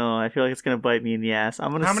don't know. I feel like it's gonna bite me in the ass.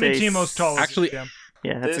 I'm gonna How many say Timos tall is it, Actually- PM?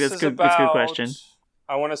 Yeah, that's This good. is That's a good about, question.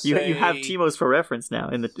 I want to You say have Timos for reference now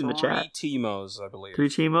in the chat. 3 Timos, I believe. 3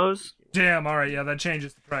 Timos. Damn, alright, yeah, that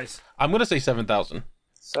changes the price. I'm going to say 7,000.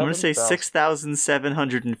 I'm gonna say 7,000.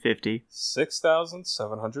 6,750.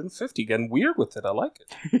 6,750. Getting weird with it. I like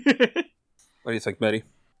it. What do you think, Mehdi?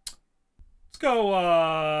 Let's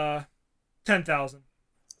go, 10,000.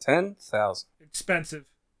 10,000. Expensive.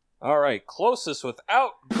 All right. Closest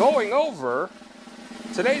without going over.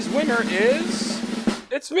 Today's winner is.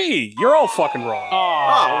 It's me. You're all fucking wrong.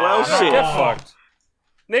 Oh well, shit. Get fucked.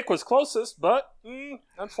 Nick was closest, but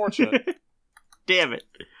unfortunate. damn it.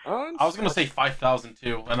 I was gonna say 5,000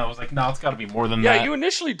 too, and I was like, no, it's got to be more than Yeah, that. you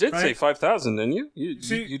initially did say 5,000, didn't you?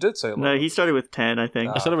 You did say a lot. No, he started with 10, I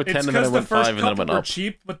think. I started with 10, It's and then I because the went first 5, and then I couple went were up.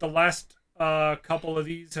 cheap, but the last couple of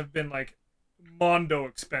these have been like mondo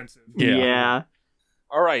expensive. Yeah.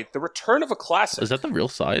 All right, the return of a classic. Is that the real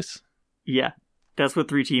size? Yeah. That's what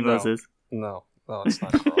 3 Timos is. No, it's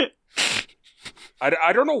not. Carl.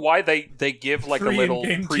 I don't know why they give like a 3 little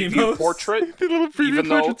in-game preview Timos. portrait, The little preview even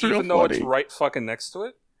though portrait's real it's funny. right fucking next to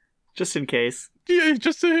it. Just in case. Yeah,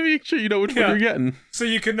 just to make sure you know which one Yeah. you're getting. So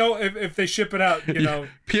you can know if they ship it out, you know.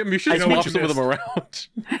 PM, you should I know swap what you some of them missed. around.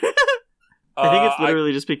 I think it's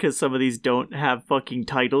literally just because some of these don't have fucking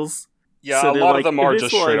titles. Yeah, So a they're lot like, of them are this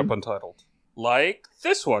just straight one- up untitled. Like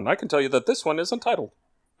this one. I can tell you that this one is untitled.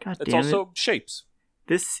 God It's damn also it. shapes.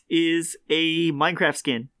 This is a Minecraft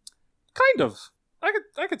skin. Kind of.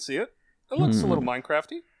 I could see it. It looks a little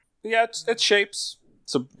Minecrafty. But yeah, it's shapes.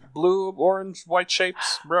 It's a blue, orange, white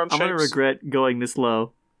shapes, brown I'm shapes. gonna regret going this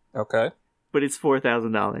low, Okay. but it's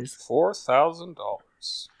 $4,000.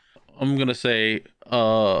 $4,000. I'm gonna say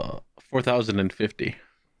 4,050.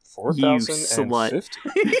 4,050.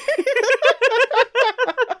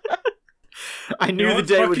 I knew You know the what?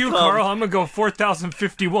 day Fuck would you, come. Carl. I'm gonna go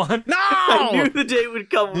 4,051. I knew No! the day would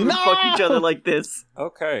come when we No! fuck each other like this.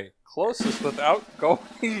 Okay, closest without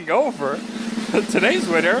going over. Today's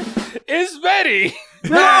winner is Betty. It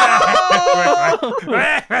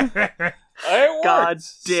worked. God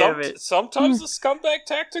damn it. Sometimes the scumbag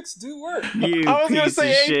tactics do work. You I was piece gonna of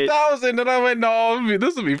say shit. 8,000, and I went, no,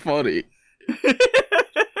 this would be funny.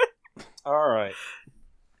 All right.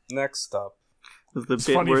 Next up. Was the It's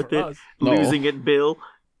bit funny worth for it? us. No. Losing it, Bill.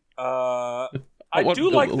 I want do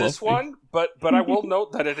Bill like to this love me. one, but I will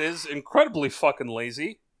note that it is incredibly fucking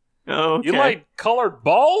lazy. Oh, okay. You like colored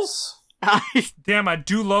balls? Damn, I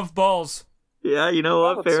do love balls. yeah, you know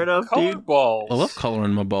what? Oh, Fair some enough, colored dude. balls. I love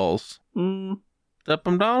coloring my balls. Mm. Step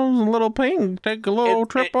them down a little pink, take a little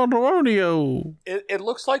trip on the rodeo. It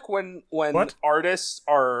looks like when What? artists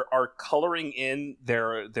are coloring in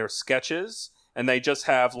their sketches, and they just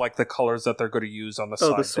have like the colors that they're going to use on the side.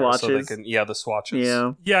 the there, so they swatches. can, the swatches.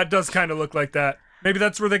 Yeah. Yeah, it does kind of look like that. Maybe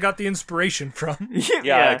that's where they got the inspiration from.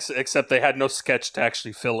 Yeah, except they had no sketch to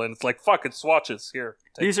actually fill in. It's like, fuck it, swatches. Here.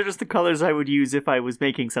 Take These are just the colors I would use if I was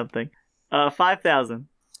making something. 5,000.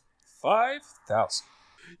 5,000.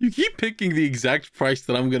 You keep picking the exact price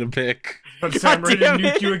that I'm gonna pick. But Sam, ready to damn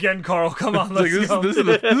nuke it. you again, Carl. Come on, It's like, let's go. this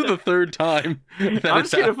is the third time that I'm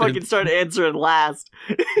it's just gonna happened. fucking start answering last.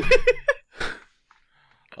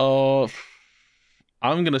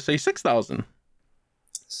 I'm gonna say 6,000.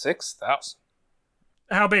 6,000.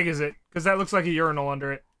 How big is it? Because that looks like a urinal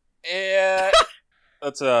under it. Yeah,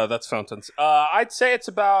 that's fountains. I'd say it's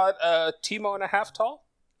about Timo and a half tall.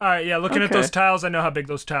 All right, yeah. Looking at Okay. those tiles, I know how big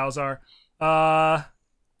those tiles are. I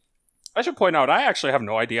should point out, I actually have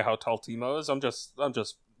no idea how tall Timo is. I'm just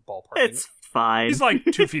ballparking. It's fine. He's like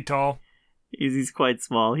 2 feet tall. He's quite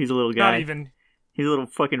small. He's a little guy. Not even. He's a little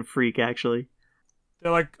fucking freak, actually.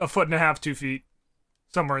 They're like 1.5 feet, 2 feet,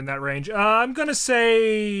 somewhere in that range. I'm gonna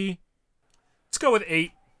say, let's go with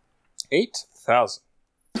 8. 8,000.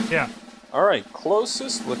 Yeah. All right,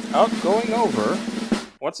 closest without going over.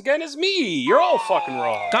 Once again, is me. You're all fucking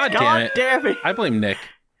wrong. God damn God it! damn it! I blame Nick.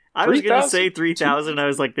 I was gonna 3,000? say 3,000. I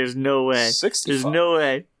was like, "There's no way. 65. There's no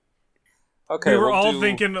way." Okay, we were we'll all do-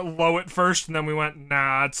 thinking low at first, and then we went,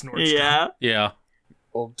 nah, it's Nordstrom. Yeah. Yeah.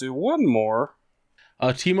 We'll do one more.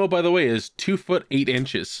 Timo, by the way, is 2 foot 8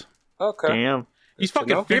 inches. Okay. Damn. He's Good to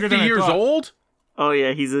fucking know. Bigger 50 than I years thought. old. Oh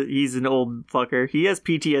yeah, he's an old fucker. He has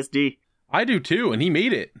PTSD. I do too, and he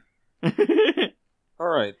made it. All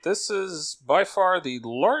right, this is by far the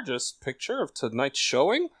largest picture of tonight's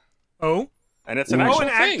showing, Oh? and it's an Ooh. Oh, actual an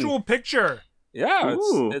thing. actual picture. Yeah,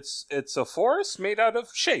 Ooh. it's a forest made out of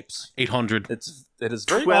shapes. 800. It is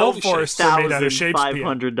very Well, quality forest. shapes. They're made out of shapes,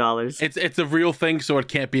 $12,500. It's a real thing, so it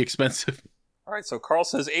can't be expensive. All right, so Carl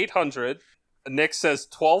says 800. Nick says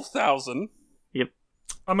 12,000.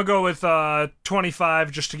 I'm gonna go with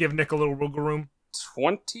 25 just to give Nick a little wiggle room.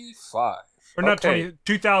 25. Or not Okay. 20,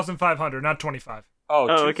 2,500, not 25. Oh,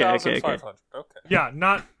 Oh, okay, 2,500. Okay. Yeah,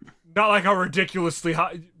 not like how ridiculously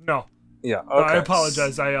high. No, Yeah, no, I okay.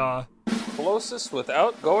 apologize. Closest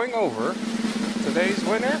without going over. Today's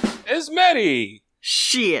winner is Medi.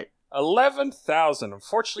 Shit. 11,000.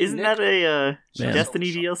 Unfortunately, Isn't Nick that a Man.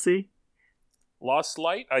 Destiny DLC? Lost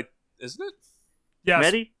Light. Isn't it? Yes.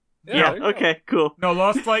 Medi? Yeah, Yeah. there you go. Okay. Cool. No,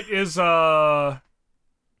 Lost Light is what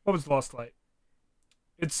was Lost Light?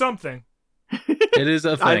 It's something. It is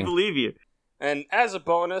a I thing. believe you. And as a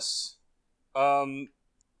bonus,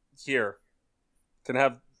 here can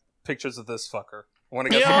have pictures of this fucker. Want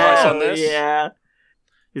to guess the price on this? Yeah.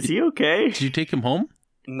 Is he okay? Did you take him home?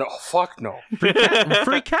 No, fuck no.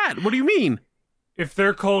 Free cat. What do you mean? If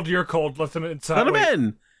they're cold, you're cold. Let them inside. Let him Wait.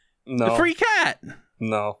 in. No. The free cat.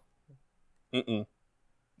 No. Mm-mm.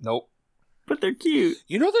 Nope. But they're cute.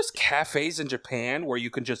 You know there's cafes in Japan where you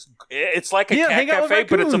can just... It's like a Yeah, cat hang out with cafe,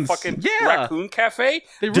 but it's a raccoons. fucking Yeah. raccoon cafe?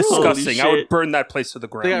 They rule. Disgusting. I Holy would shit. burn that place to the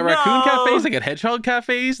ground. They got raccoon No. cafes. They got hedgehog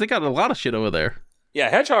cafes. They got a lot of shit over there. Yeah,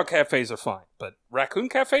 hedgehog cafes are fine, but raccoon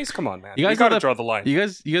cafes? Come on, man. You You, guys know gotta that- draw the line. You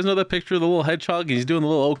guys know that picture of the little hedgehog? He's doing the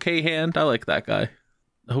little okay hand. I like that guy.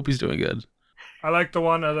 I hope he's doing good. I like the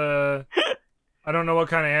one of the. I don't know what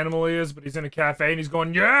kind of animal he is, but he's in a cafe and he's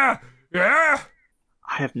going, yeah, yeah.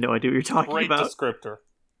 I have no idea what you're talking Great about. descriptor.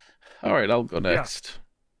 All right, I'll go next.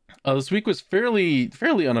 This week was fairly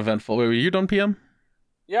uneventful. Wait, were you done, PM?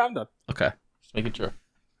 Yeah, I'm done. Okay, just making sure.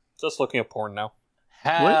 Just looking at porn now.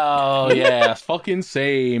 Hell yeah, fucking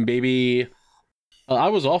same, baby. I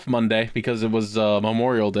was off Monday because it was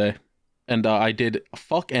Memorial Day, and I did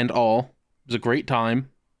fuck and all. It was a great time.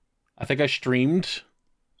 I think I streamed.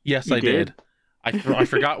 Yes, You I did. I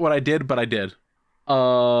forgot what I did, but I did.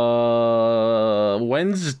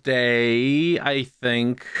 Wednesday, I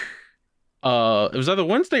think. It was either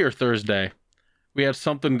Wednesday or Thursday. We had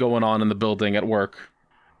something going on in the building at work,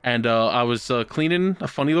 and I was cleaning a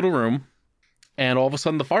funny little room. And all of a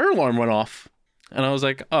sudden, the fire alarm went off. And I was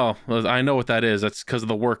like, oh, well, I know what that is. That's because of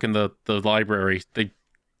the work in the library. They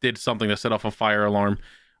did something to set off a fire alarm.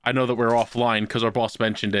 I know that we're offline because our boss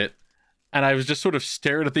mentioned it. And I was just sort of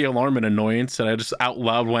stared at the alarm in annoyance. And I just out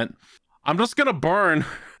loud went, I'm just going to burn.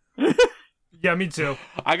 Yeah, me too.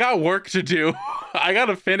 I got work to do. I got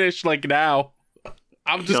to finish like now.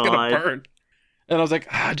 I'm just going to burn. And I was like,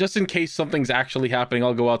 just in case something's actually happening,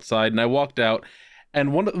 I'll go outside. And I walked out.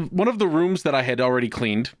 And one of the rooms that I had already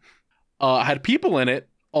cleaned had people in it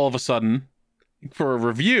all of a sudden for a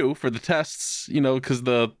review for the tests, because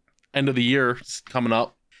the end of the year is coming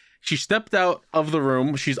up. She stepped out of the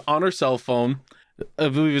room. She's on her cell phone. I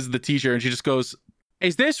believe it's the teacher. And she just goes,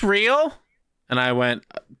 is this real? And I went,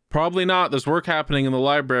 probably not. There's work happening in the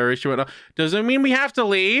library. She went, does it mean we have to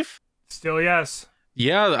leave? Still, yes.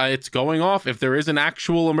 Yeah, it's going off. If there is an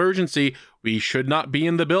actual emergency, we should not be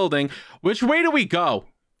in the building. Which way do we go?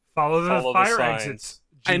 Follow the Follow the fire signs. exits.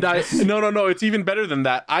 And Genius. no, it's even better than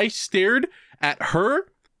that. I stared at her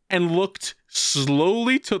and looked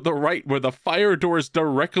slowly to the right where the fire doors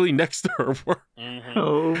directly next to her were. Mm-hmm.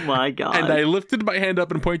 Oh my god. And I lifted my hand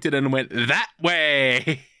up and pointed and went, that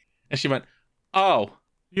way. And she went, oh.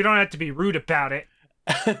 You don't have to be rude about it.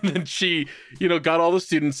 And then she, got all the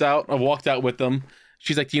students out. I walked out with them.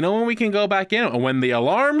 She's like, do you know when we can go back in? And when the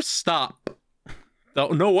alarms stop.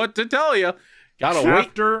 Don't know what to tell you. Gotta wait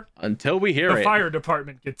After until we hear the it. fire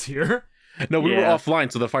department gets here. No, we were Yeah.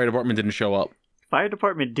 offline, so the fire department didn't show up. Fire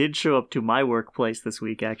department did show up to my workplace this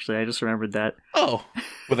week, actually. I just remembered that. Oh,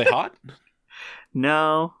 were they hot?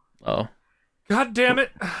 No. Oh. God damn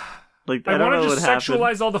it. Like, I I don't want know to what just happened.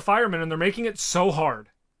 sexualize all the firemen, and they're making it so hard.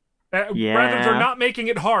 Yeah. Rather, they're not making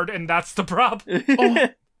it hard, and that's the problem.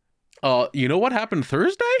 You know what happened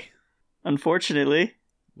Thursday? Unfortunately,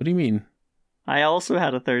 What do you mean? I also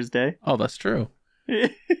had a Thursday. Oh, that's true.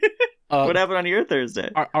 What happened on your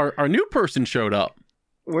Thursday? Our new person showed up.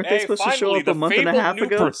 Weren't they supposed to show up a month and a half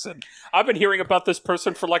ago? Person. I've been hearing about this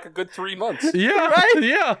person for like a good 3 months. Yeah, right?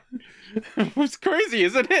 Yeah. It's crazy,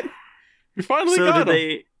 isn't it? We finally So got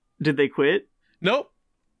him. did they quit? Nope.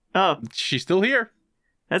 Oh, She's still here.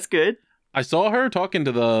 that's good. I saw her talking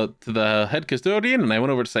to the head custodian, and I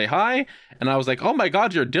went over to say hi, and I was like, "Oh my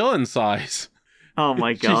God, you're Dylan size." Oh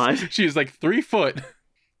my god. she's like 3 foot.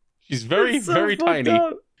 She's very That's so very fucked tiny.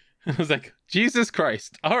 up. I was like, Jesus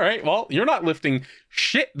Christ! All right, well, you're not lifting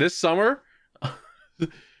shit this summer,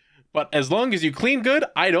 but as long as you clean good,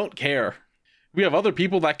 I don't care. We have other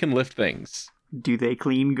people that can lift things. Do they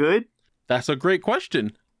clean good? That's a great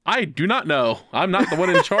question. I do not know. I'm not the one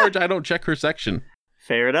in charge. I don't check her section.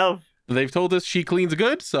 Fair enough. They've told us she cleans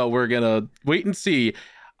good, so we're gonna wait and see.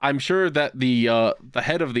 I'm sure that the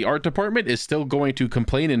head of the art department is still going to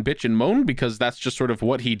complain and bitch and moan because that's just sort of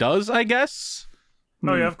what he does, I guess.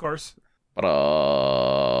 Oh, yeah, of course. But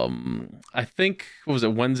I think, what was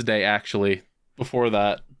it, Wednesday actually? Before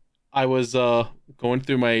that, I was going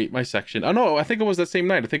through my section. Oh no, I think it was that same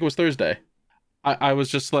night. I think it was Thursday. I was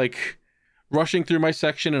just like rushing through my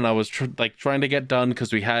section, and I was trying to get done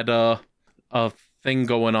because we had a thing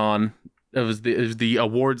going on. It was the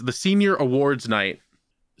awards, the senior awards night.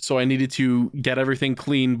 So I needed to get everything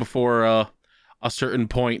clean before a certain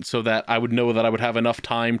point, so that I would know that I would have enough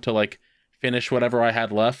time to like finish whatever I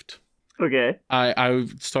had left. Okay. I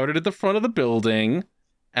started at the front of the building,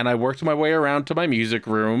 and I worked my way around to my music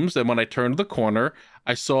rooms. And when I turned the corner,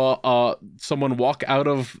 I saw someone walk out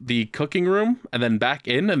of the cooking room and then back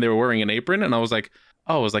in, and they were wearing an apron. And I was like,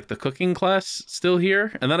 oh, is like the cooking class still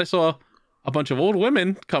here? And then I saw a bunch of old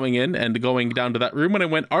women coming in and going down to that room. And I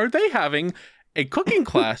went, are they having a cooking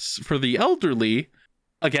class for the elderly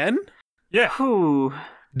again? Yeah. Whew.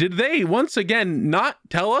 Did they once again not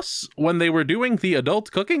tell us when they were doing the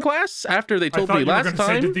adult cooking class after they told me last time?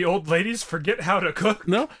 Say, did the old ladies forget how to cook?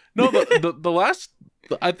 No. The last,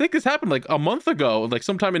 I think this happened like a month ago, like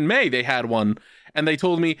sometime in May they had one, and they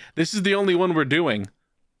told me this is the only one we're doing.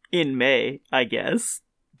 In May, I guess.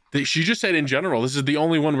 She just said in general, this is the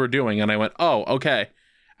only one we're doing, and I went, oh, okay.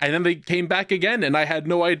 And then they came back again, and I had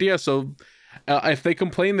no idea. So if they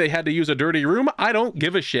complain they had to use a dirty room, I don't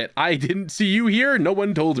give a shit. I didn't see you here. No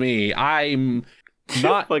one told me. I'm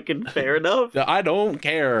not fucking fair enough. I don't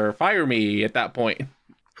care. Fire me at that point.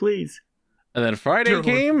 Please. And then Friday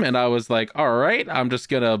came, and I was like, all right, I'm just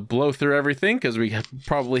going to blow through everything because we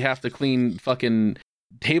probably have to clean fucking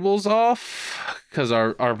tables off. Because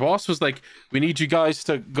our boss was like, we need you guys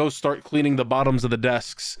to go start cleaning the bottoms of the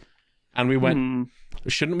desks. And we went,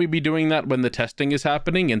 shouldn't we be doing that when the testing is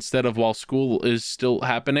happening instead of while school is still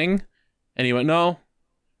happening? And he went, no,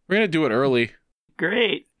 we're going to do it early.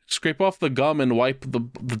 Great. Scrape off the gum and wipe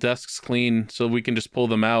the desks clean so we can just pull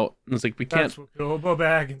them out. And it's like, we can't. That's what we'll go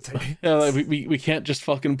back and take. Yeah, like we can't just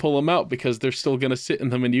fucking pull them out because they're still going to sit in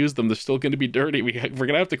them and use them. They're still going to be dirty. We're going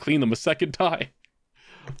to have to clean them a second time.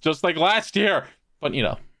 Just like last year. But, you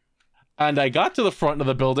know. And I got to the front of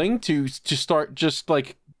the building to start just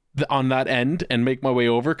like on that end and make my way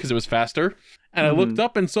over because it was faster. And I looked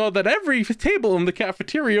up and saw that every table in the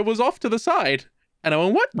cafeteria was off to the side. And I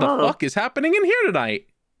went, what the fuck is happening in here tonight?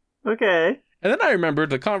 Okay. And then I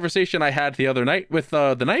remembered the conversation I had the other night with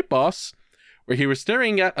the night boss, where he was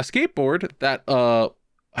staring at a skateboard that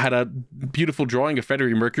had a beautiful drawing of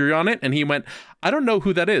Freddie Mercury on it. And he went, I don't know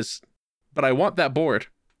who that is, but I want that board.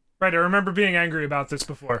 Right, I remember being angry about this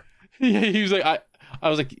before. He was like, I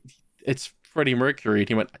was like, it's Freddie Mercury. And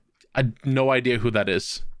he went, I had no idea who that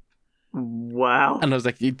is. Wow. And I was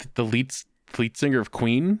like, the lead singer of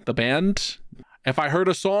Queen, the band? If I heard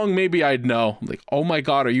a song, maybe I'd know. I'm like, oh my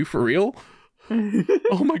God, are you for real?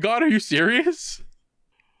 Oh my God, are you serious?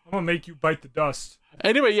 I'm gonna make you bite the dust.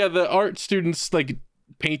 Anyway, yeah, the art students like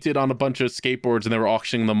painted on a bunch of skateboards and they were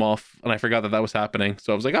auctioning them off. And I forgot that was happening.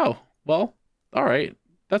 So I was like, oh, well, all right.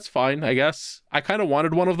 That's fine, I guess. I kind of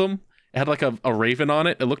wanted one of them. It had like a raven on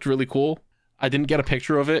it. It looked really cool. I didn't get a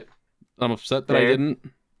picture of it. I'm upset that I didn't.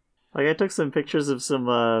 Like, I took some pictures of some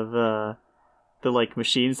of the like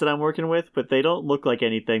machines that I'm working with, but they don't look like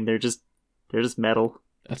anything. They're just metal.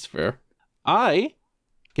 That's fair. I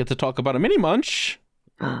get to talk about a mini munch.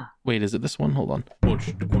 Wait, is it this one? Hold on.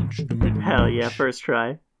 Hell yeah, first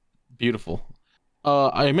try. Beautiful.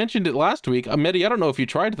 I mentioned it last week. Mehdi, I don't know if you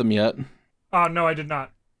tried them yet. Oh, no, I did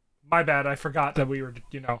not. My bad. I forgot that we were,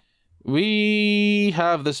 We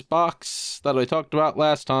have this box that I talked about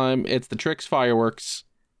last time. It's the Trix fireworks.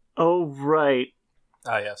 Oh, right.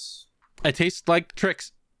 Ah, yes. It tastes like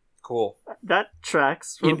Trix. Cool. That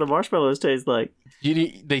tracks. What the marshmallows taste like.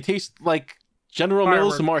 They taste like General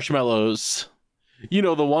Mills marshmallows. You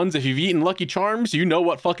know the ones, if you've eaten Lucky Charms, you know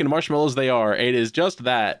what fucking marshmallows they are. It is just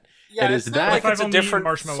that. Yeah, it is that. Like it's a different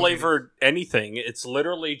flavored anything. It's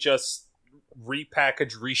literally just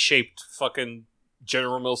repackaged, reshaped fucking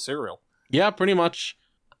General Mills cereal. Yeah, pretty much.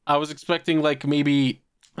 I was expecting like maybe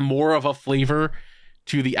more of a flavor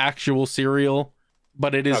to the actual cereal,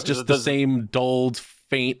 but it is just the same dulled,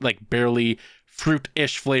 faint, like barely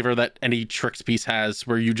fruit-ish flavor that any Trix piece has,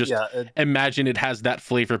 where you just imagine it has that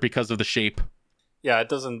flavor because of the shape. Yeah, it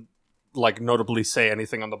doesn't like notably say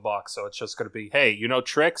anything on the box, so it's just going to be, hey, you know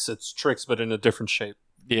Trix? It's Trix, but in a different shape.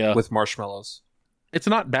 Yeah. With marshmallows. It's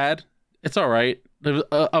not bad. It's all right.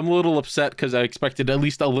 I'm a little upset because I expected at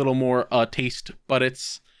least a little more taste, but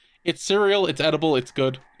it's cereal, it's edible, it's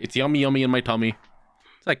good. It's yummy in my tummy.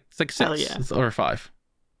 It's like 6 or 5.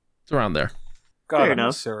 It's around there. God, I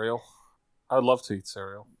love cereal. I'd love to eat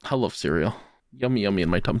cereal. I love cereal. Yummy in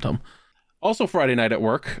my tum-tum. Also Friday night at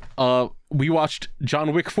work, we watched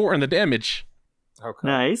John Wick 4 and The Damage. Okay.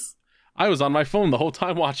 Nice. I was on my phone the whole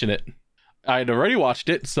time watching it. I had already watched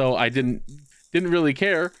it, so I didn't really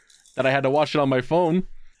care that I had to watch it on my phone,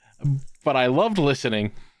 but I loved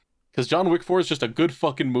listening because John Wick 4 is just a good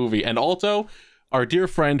fucking movie. And also, our dear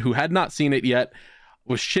friend who had not seen it yet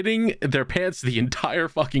was shitting their pants the entire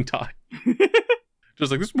fucking time.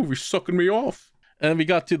 Just like, this movie's sucking me off. And we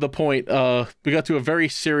got to the point, we got to a very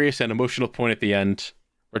serious and emotional point at the end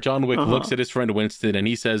where John Wick looks at his friend Winston and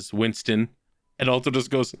he says, Winston, and also just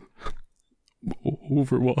goes,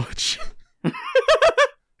 Overwatch.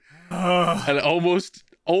 And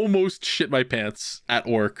almost shit my pants at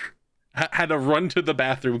work. Had to run to the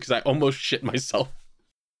bathroom because I almost shit myself.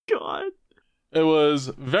 God. It was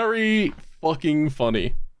very fucking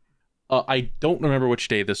funny. I don't remember which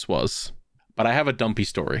day this was, but I have a dumpy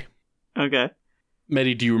story. Okay.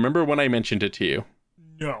 Medi, do you remember when I mentioned it to you?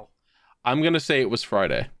 No. I'm going to say it was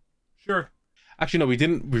Friday. Sure. Actually, no, we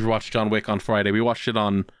didn't rewatch John Wick on Friday. We watched it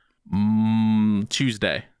on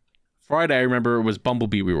Tuesday. Friday, I remember it was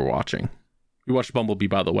Bumblebee we were watching. We watched Bumblebee,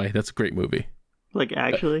 by the way. That's a great movie. Like,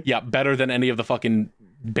 actually? Yeah, better than any of the fucking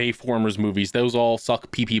Bayformers movies. Those all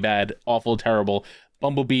suck pee-pee bad, awful, terrible.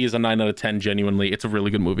 Bumblebee is a 9 out of 10, genuinely. It's a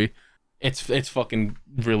really good movie. It's fucking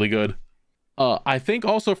really good. I think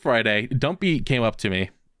also Friday, Dumpy came up to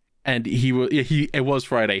me, and it was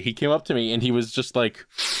Friday. He came up to me, and he was just like,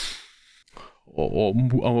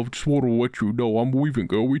 I just want to let you know I'm leaving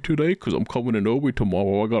early today because I'm coming in early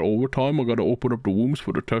tomorrow. I got overtime. I got to open up the rooms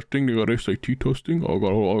for the testing. They got SAT testing. I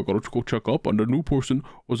got to go check up. And the new person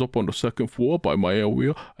was up on the second floor by my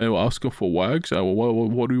area and they were asking for wags. And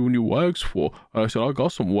what do you need wags for? And I said, I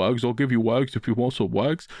got some wags. I'll give you wags if you want some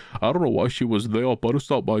wags. I don't know why she was there, but it's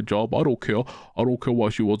not my job. I don't care. I don't care why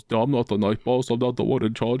she was there. I'm not the night boss. I'm not the one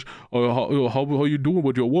in charge. How you doing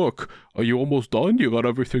with your work? Are you almost done? You got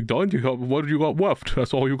everything done? What do you got left?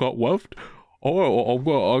 That's all you got left? Oh,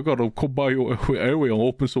 I gotta come by your area and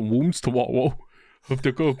open some rooms tomorrow.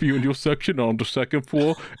 They're gonna be in your section on the second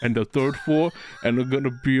floor and the third floor, and there's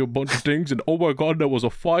gonna be a bunch of things. And oh my god, there was a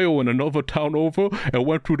fire in another town over and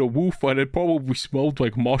went through the roof, and it probably smelled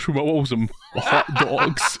like marshmallows and hot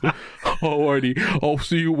dogs. Alrighty, I'll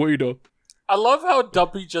see you later. I love how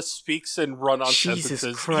Dumpy just speaks in run-on Jesus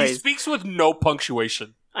sentences. Christ. He speaks with no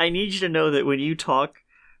punctuation. I need you to know that when you talk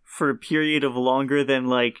for a period of longer than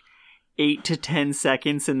like 8 to 10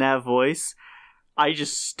 seconds in that voice, I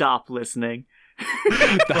just stop listening.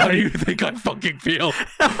 How do you think I fucking feel?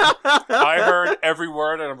 I heard every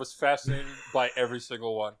word and I was fascinated by every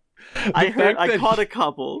single one. I caught a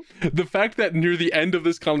couple. The fact that near the end of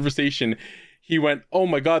this conversation, he went, oh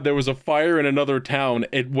my god, there was a fire in another town.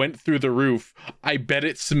 It went through the roof. I bet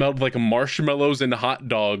it smelled like marshmallows and hot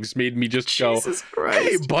dogs. Made me just Jesus go, Christ.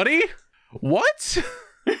 Hey, buddy, what?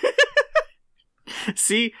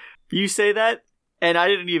 See, you say that, and I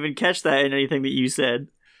didn't even catch that in anything that you said.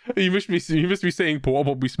 You must be saying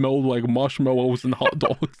probably smelled like marshmallows and hot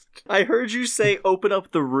dogs. I heard you say open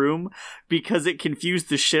up the room because it confused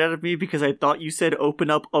the shit out of me because I thought you said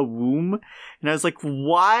open up a womb. And I was like,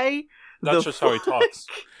 why? That's just how he talks.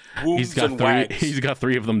 Wombs He's got and three. wags. He's got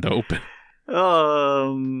 3 of them to open.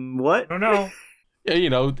 What? I don't know. Yeah,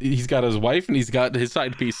 you know, he's got his wife and he's got his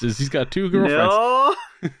side pieces. He's got 2 girlfriends. No.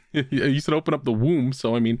 You said open up the womb,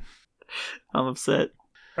 so I mean, I'm upset.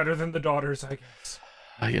 Better than the daughters, I guess.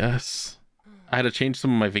 I guess I had to change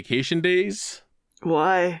some of my vacation days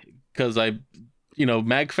Why? because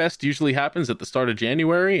MagFest usually happens at the start of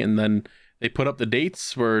January, and then they put up the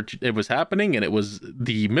dates where it was happening, and it was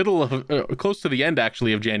the middle of close to the end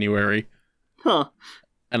actually of January. Huh.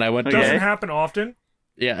 And I went. It doesn't happen often.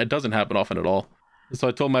 Yeah, it doesn't happen often at all. So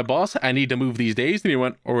I told my boss I need to move these days, and he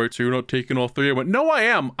went, "All right, so you're not taking all 3?" I went, "No, I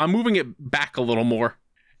am. I'm moving it back a little more.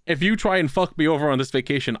 If you try and fuck me over on this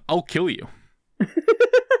vacation, I'll kill you.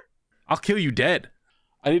 I'll kill you dead.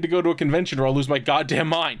 I need to go to a convention or I'll lose my goddamn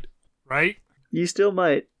mind." Right? You still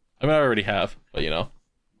might. I mean, I already have, but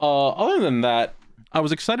other than that, I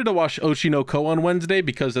was excited to watch Oshi no Ko on Wednesday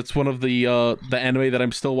because it's one of the anime that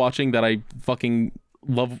I'm still watching that I fucking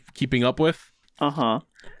love keeping up with. Uh-huh.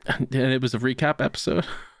 And it was a recap episode.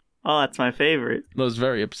 Oh, that's my favorite. I was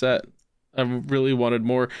very upset. I really wanted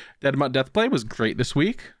more. Dead About Death Play was great this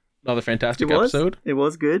week. Another fantastic episode. It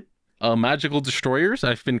was good. Magical Destroyers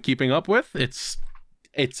I've been keeping up with. It's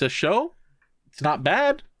a show. It's not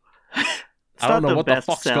bad. I don't know what the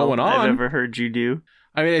fuck's going on. I've ever heard you do.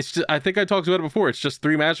 I mean, it's just, I think I talked about it before. It's just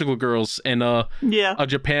 3 magical girls in a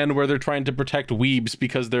Japan where they're trying to protect weebs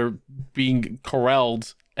because they're being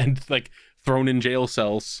corralled and like thrown in jail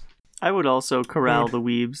cells. I would also corral the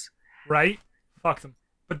weebs. Right? Fuck them.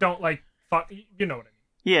 But don't fuck, you know what I mean.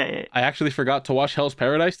 Yeah. I actually forgot to watch Hell's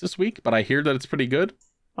Paradise this week, but I hear that it's pretty good.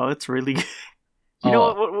 Oh, it's really good. You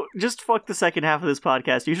know what? Just fuck the second half of this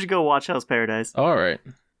podcast. You should go watch Hell's Paradise. All right.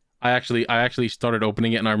 I actually started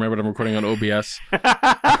opening it, and I remembered I'm recording on OBS.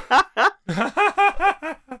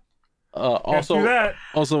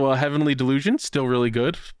 Also, Heavenly Delusion, still really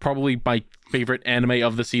good. Probably my favorite anime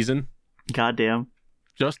of the season. Goddamn.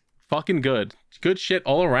 Just fucking good. Good shit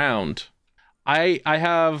all around. I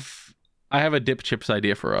have a DipShips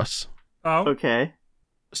idea for us. Oh. Okay.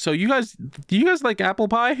 So do you guys like apple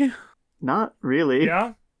pie? Not really.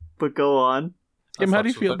 Yeah? But go on. Kim, how do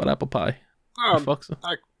you feel about apple pie?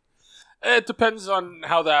 It depends on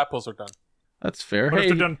how the apples are done. That's fair. What if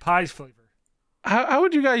they're done pie's flavor? How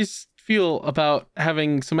would you guys feel about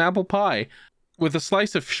having some apple pie with a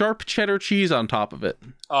slice of sharp cheddar cheese on top of it?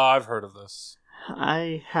 I've heard of this.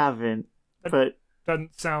 I haven't, but...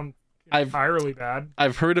 Doesn't sound entirely bad.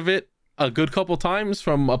 I've heard of it a good couple times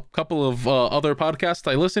from a couple of other podcasts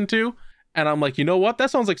I listen to, and I'm like, you know what?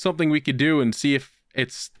 That sounds like something we could do and see if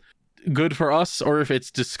it's good for us or if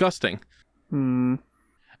it's disgusting.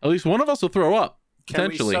 At least one of us will throw up,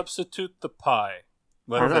 potentially. Can we substitute the pie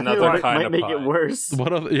with I another feel like kind it of might pie? make it worse.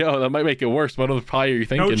 That might make it worse. What other pie are you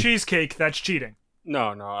thinking? No cheesecake, that's cheating.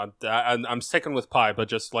 No, I'm sticking with pie, but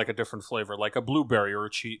just like a different flavor, like a blueberry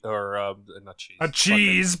or not cheese. A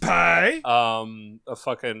cheese pie? A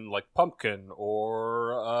fucking like pumpkin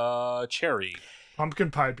or cherry.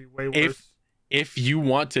 Pumpkin pie would be way worse. If you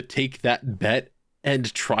want to take that bet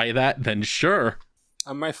and try that, then sure.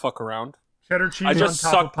 I might fuck around. Cheddar cheese I just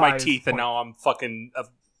on top sucked of pie my teeth and now I'm fucking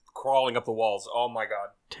crawling up the walls. Oh my god.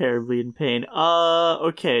 Terribly in pain.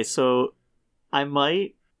 Okay, so I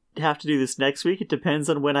might have to do this next week. It depends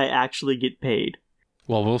on when I actually get paid.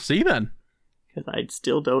 Well, we'll see then. Because I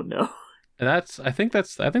still don't know. And I think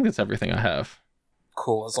that's everything I have.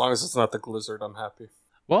 Cool. As long as it's not the Blizzard, I'm happy.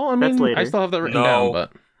 Well, I mean, later. I still have that written down,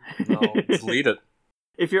 but No, delete it.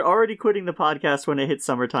 If you're already quitting the podcast when it hits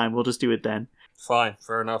summertime, we'll just do it then. Fine,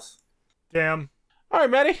 fair enough. Damn. all right,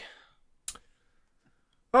 Maddie.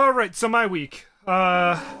 All right, so my week.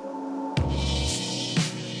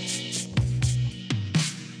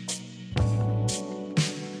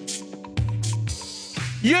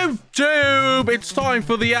 YouTube, it's time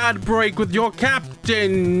for the ad break with your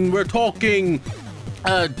captain. We're talking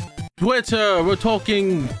Twitter, we're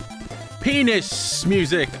talking penis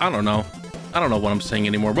music. I don't know what I'm saying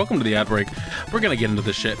anymore. Welcome to the ad break. We're gonna get into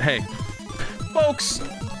this shit. Hey, folks,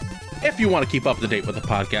 if you want to keep up to date with the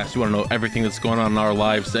podcast, you want to know everything that's going on in our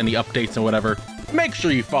lives, any updates and whatever, make sure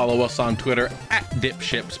you follow us on Twitter at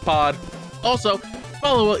DipShipsPod. Also,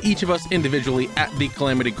 follow each of us individually at The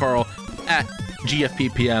Calamity Carl, at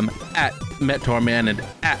GFPPM, at Metorman, and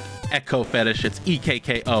at Echo Fetish. It's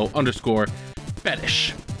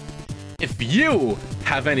EKKO_fetish. If you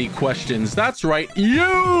have any questions, that's right,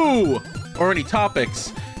 you, or any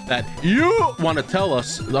topics that you want to tell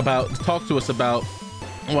us about, talk to us about,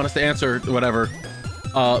 want us to answer, whatever,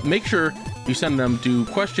 make sure you send them to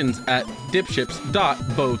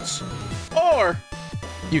questions@dipships.boats, or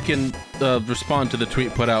you can respond to the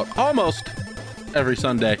tweet put out almost every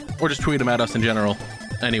Sunday, or just tweet them at us in general.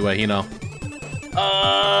 Anyway, you know.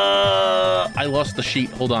 I lost the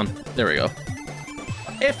sheet. Hold on. There we go.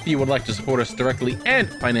 If you would like to support us directly and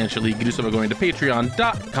financially, you can do so by going to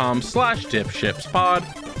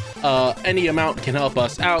patreon.com/dipshipspod. Any amount can help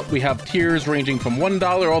us out. We have tiers ranging from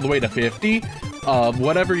 $1 all the way to $50.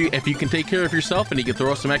 Whatever if you can take care of yourself and you can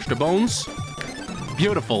throw us some extra bones,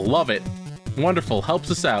 beautiful, love it, wonderful,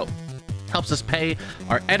 helps us out, helps us pay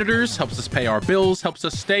our editors, helps us pay our bills, helps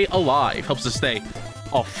us stay alive, helps us stay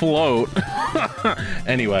afloat.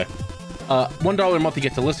 Anyway, $1 a month you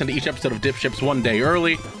get to listen to each episode of DipShips one day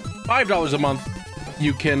early. $5 a month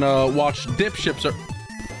you can watch DipShips.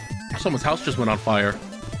 Someone's house just went on fire.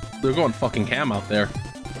 They're going fucking ham out there.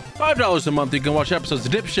 $5 a month you can watch episodes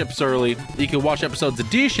of DipShips early. You can watch episodes of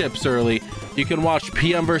DShips early. You can watch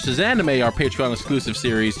PM vs. Anime, our Patreon exclusive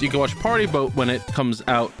series. You can watch Party Boat when it comes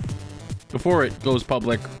out, before it goes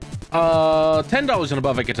public. $10 and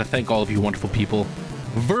above, I get to thank all of you wonderful people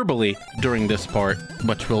verbally during this part,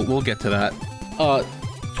 which we'll get to that.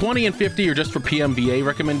 20 and 50 are just for PMVA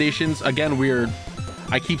recommendations. Again,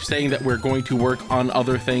 I keep saying that we're going to work on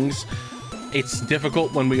other things. It's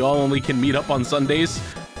difficult when we all only can meet up on Sundays,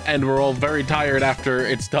 and we're all very tired after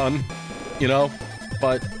it's done, you know?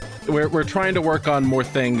 But we're trying to work on more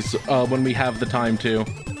things when we have the time to.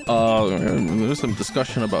 There's some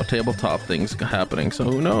discussion about tabletop things happening, so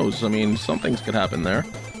who knows? I mean, some things could happen there.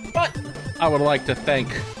 But I would like to thank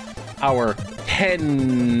our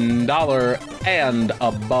 $10 and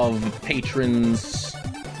above patrons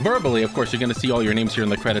verbally. Of course, you're going to see all your names here in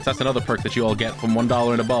the credits. That's another perk that you all get from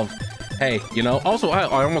 $1 and above. Hey, you know, also,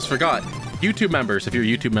 I almost forgot. YouTube members, if you're a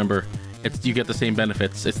YouTube member, you get the same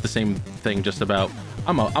benefits. It's the same thing, just about.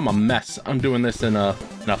 I'm a mess. I'm doing this in a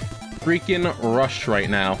freaking rush right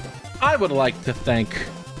now. I would like to thank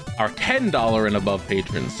our $10 and above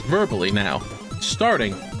patrons verbally now,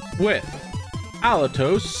 starting with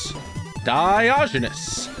Alatos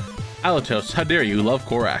Diogenes. Alatos, how dare you love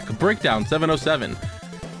Korak. Breakdown 707.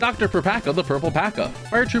 Dr. Perpaka, the Purple Paka.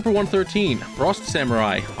 Fire Trooper 113. Frost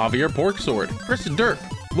Samurai. Javier Porksword. Chris Derp.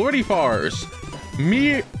 Lordy Fars,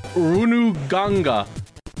 Mi Runuganga,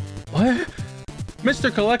 what?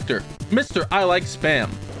 Mr. Collector, Mr. I Like Spam,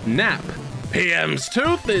 Nap, PM's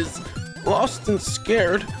Tooth is lost and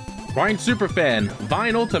scared, Ryan Superfan,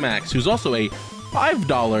 Vine Ultimax, who's also a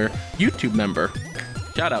 $5 YouTube member.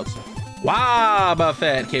 Shoutouts. Waba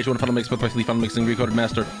Fat, KH1 Funnel Mix, Perplexly Funnel Mixing, Recoded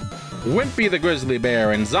Master, Wimpy the Grizzly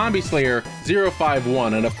Bear, and Zombie Slayer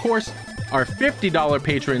 051, and of course, our $50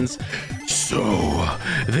 patrons. So,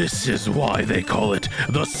 this is why they call it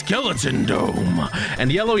the Skeleton Dome,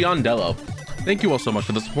 and Yellow Yondello. Thank you all so much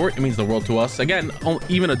for the support. It means the world to us. Again,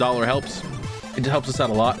 even $1 helps. It helps us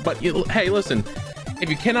out a lot. But hey, listen, if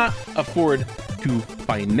you cannot afford to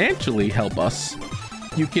financially help us,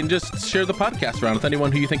 you can just share the podcast around with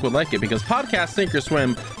anyone who you think would like it, because podcasts sink or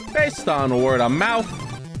swim based on word of mouth.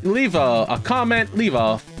 Leave a comment, leave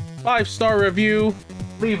a 5-star review,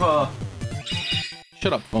 leave a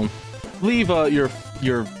shut up phone. Leave your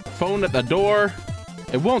phone at the door.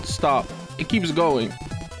 It won't stop. It keeps going.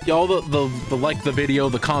 Yeah, all the like the video,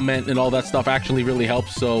 the comment, and all that stuff actually really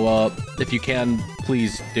helps. So if you can,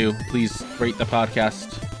 please do. Please rate the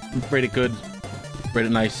podcast. Rate it good. Rate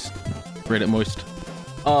it nice. Rate it moist.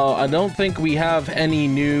 I don't think we have any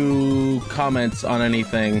new comments on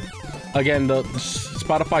anything. Again, the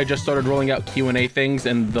Spotify just started rolling out Q&A things,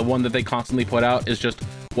 and the one that they constantly put out is just,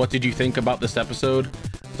 what did you think about this episode?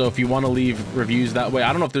 So if you want to leave reviews that way,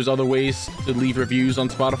 I don't know if there's other ways to leave reviews on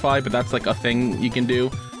Spotify, but that's like a thing you can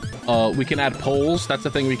do. We can add polls. That's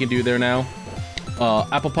a thing we can do there now.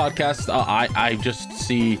 Apple Podcasts, I just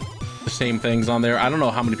see the same things on there. I don't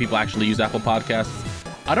know how many people actually use Apple Podcasts.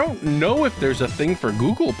 I don't know if there's a thing for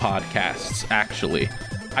Google Podcasts, actually.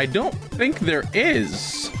 I don't think there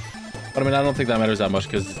is. But I mean, I don't think that matters that much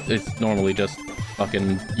because it's normally just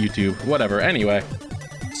fucking YouTube. Whatever. Anyway,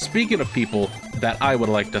 speaking of people that I would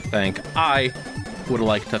like to thank, I would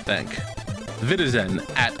like to thank Vidazen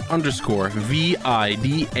at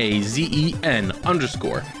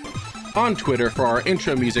 _VIDAZEN_ on Twitter for our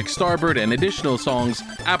intro music, Starbird, and additional songs,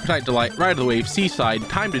 Appetite Delight, Ride of the Wave, Seaside,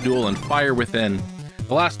 Time to Duel, and Fire Within.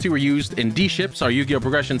 The last two were used in DipShips, our Yu-Gi-Oh!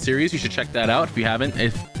 Progression series. You should check that out if you haven't,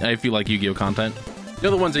 if you like Yu-Gi-Oh! Content. The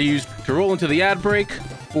other ones I used to roll into the ad break,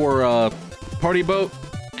 for Party Boat,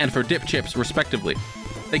 and for DipShips, respectively.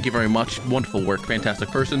 Thank you very much. Wonderful work. Fantastic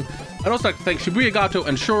person. I'd also like to thank Shibuya Gato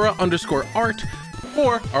and Shura _art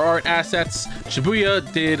for our art assets.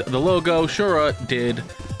 Shibuya did the logo. Shura did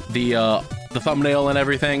the thumbnail and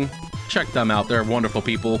everything. Check them out. They're wonderful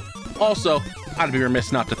people. Also, I'd be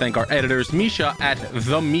remiss not to thank our editors, Misha at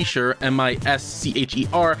The Mischer,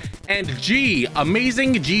 MISCHER, and G,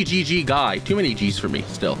 amazing GGG guy. Too many G's for me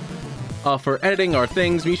still. For editing our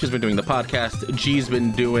things, Misha's been doing the podcast. G's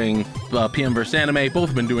been doing PM vs. Anime. Both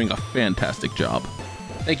have been doing a fantastic job.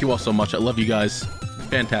 Thank you all so much. I love you guys.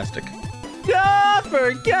 Fantastic. Don't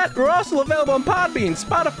forget, we're also available on Podbean,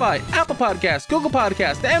 Spotify, Apple Podcasts, Google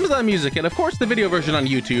Podcasts, Amazon Music, and of course the video version on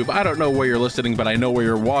YouTube. I don't know where you're listening, but I know where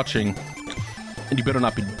you're watching. And you better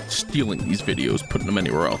not be stealing these videos, putting them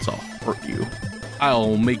anywhere else. I'll hurt you.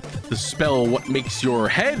 I'll make the spell what makes your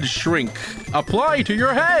head shrink apply to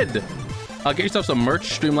your head. Get yourself some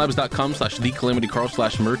merch,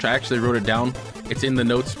 streamlabs.com/thecalamitycarl/merch. I actually wrote it down. It's in the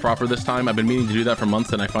notes proper this time. I've been meaning to do that for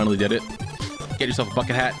months, and I finally did it. Get yourself a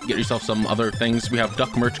bucket hat. Get yourself some other things. We have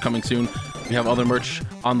duck merch coming soon. We have other merch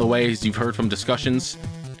on the way, as you've heard from discussions.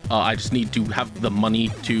 I just need to have the money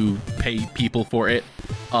to pay people for it.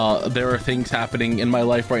 There are things happening in my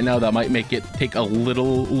life right now that might make it take a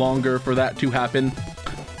little longer for that to happen.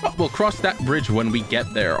 But we'll cross that bridge when we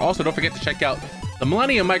get there. Also, don't forget to check out the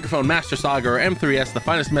Millennium Microphone Master Saga, or M3S, the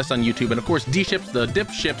finest mess on YouTube, and of course DipShips, the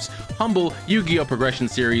DipShips Humble Yu-Gi-Oh! Progression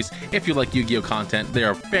series. If you like Yu-Gi-Oh! Content, they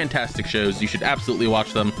are fantastic shows. You should absolutely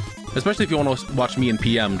watch them, especially if you want to watch me and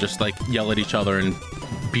PM just like yell at each other and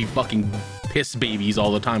be fucking piss babies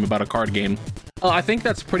all the time about a card game. I think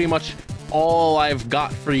that's pretty much all I've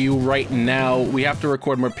got for you right now. We have to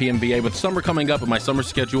record more PMVA, with summer coming up and my summer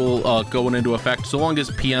schedule going into effect. So long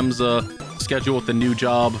as PM's schedule with the new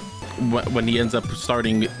job, when he ends up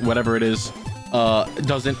starting whatever it is,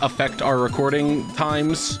 doesn't affect our recording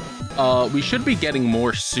times, we should be getting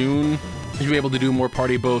more soon. We should be able to do more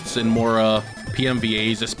party boats and more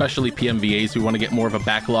PMVAs, especially PMVAs. We want to get more of a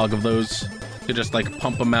backlog of those to just like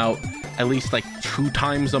pump them out at least like 2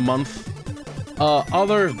 times a month.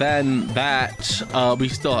 Other than that, we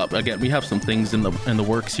still have, again, we have some things in the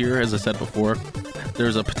works here. As I said before,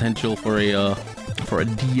 there's a potential for a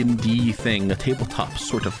D&D thing, a tabletop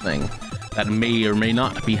sort of thing that may or may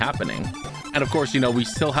not be happening. And of course, you know, we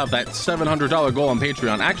still have that $700 goal on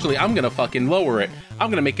Patreon. Actually, I'm gonna fucking lower it. I'm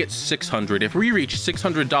gonna make it $600. If we reach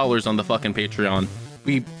 $600 on the fucking Patreon,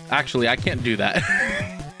 I can't do that.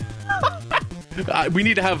 We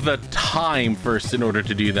need to have the time first in order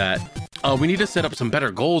to do that. We need to set up some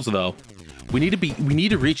better goals though. We need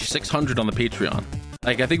to reach 600 on the Patreon.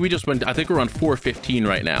 Like, I think we're on 415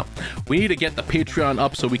 right now. We need to get the Patreon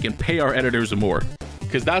up so we can pay our editors more.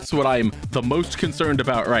 Because that's what I'm the most concerned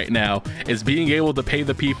about right now, is being able to pay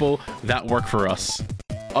the people that work for us.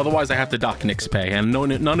 Otherwise, I have to dock Nick's pay, and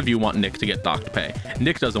none of you want Nick to get docked pay.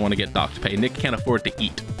 Nick doesn't want to get docked pay. Nick can't afford to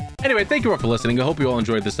eat. Anyway, thank you all for listening. I hope you all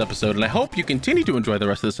enjoyed this episode, and I hope you continue to enjoy the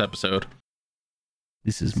rest of this episode.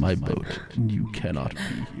 This is my boat, and you cannot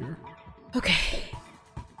be here. Okay.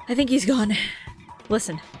 I think he's gone.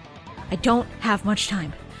 Listen, I don't have much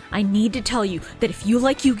time. I need to tell you that if you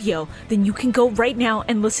like Yu-Gi-Oh!, then you can go right now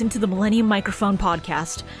and listen to the Millennium Microphone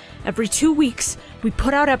podcast. Every 2 weeks, we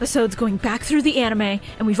put out episodes going back through the anime,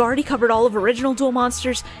 and we've already covered all of Original Duel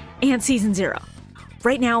Monsters and Season 0.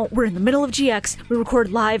 Right now, we're in the middle of GX, we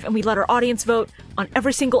record live, and we let our audience vote on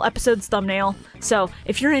every single episode's thumbnail. So,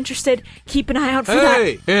 if you're interested, keep an eye out for that.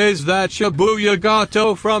 Hey, is that Shibuya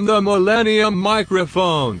Gato from the Millennium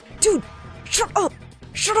Microphone? Dude, shut up!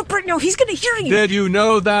 Shut up right now, he's gonna hear you! Did you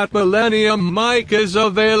know that Millennium Mic is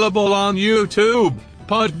available on YouTube,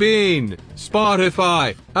 Podbean,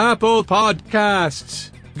 Spotify, Apple Podcasts,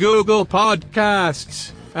 Google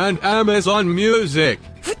Podcasts, and Amazon Music?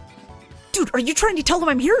 Dude, are you trying to tell them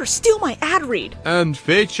I'm here or steal my ad read? And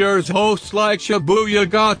features hosts like Shibuya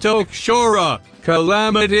Gato Shora,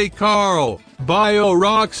 Calamity Carl,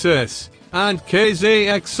 BioRoxas, and KZ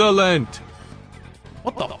Excellent.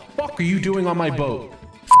 What the fuck are you doing on my boat?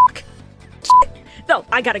 Fuck. No,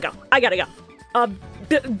 I gotta go.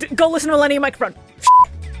 Go listen to Millennium Microphone.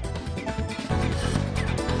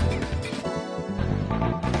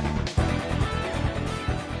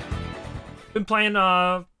 Been playing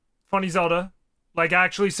Funny Zelda, like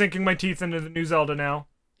actually sinking my teeth into the new Zelda now.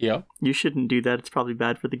 Yeah. You shouldn't do that. It's probably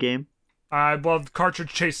bad for the game. Well, the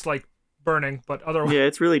cartridge tastes like burning, but otherwise, Yeah,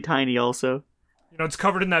 it's really tiny also. you know, it's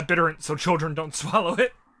covered in that bitterant, so children don't swallow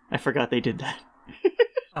it. I forgot they did that.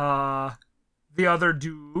 The other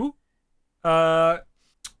do.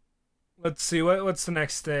 Let's see, what's the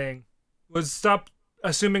next thing? Was Stop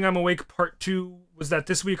Assuming I'm Awake Part 2, was that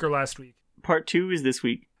this week or last week? Part 2 is this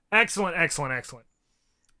week. Excellent.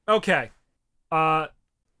 Okay.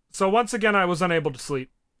 So once again, I was unable to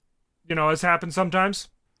sleep. You know, as happens sometimes.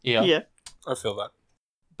 Yeah. I feel that.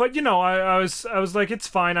 But, you know, I was like, it's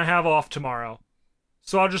fine, I have off tomorrow.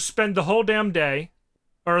 So I'll just spend the whole damn day,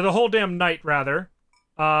 or the whole damn night, rather,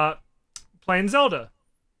 playing Zelda.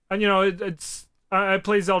 And, you know, I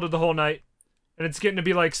play Zelda the whole night, and it's getting to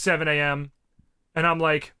be like 7 a.m., and I'm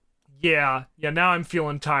like, yeah, now I'm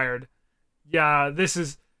feeling tired. Yeah, this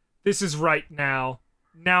is right now.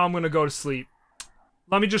 Now I'm gonna go to sleep.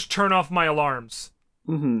 Let me just turn off my alarms.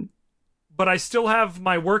 Mm-hmm. But I still have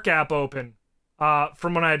my work app open,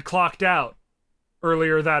 from when I had clocked out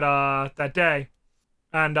earlier that day.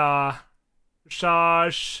 And,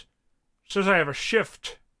 says I have a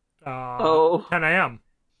shift, 10 a.m.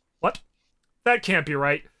 What? That can't be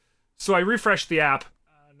right. So I refreshed the app.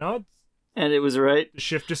 No, And it was right. the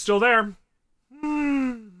shift is still there.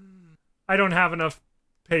 I don't have enough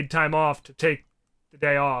paid time off to take the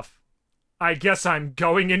day off. I guess I'm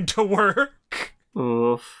going into work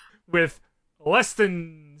Oof. with less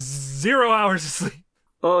than 0 hours of sleep.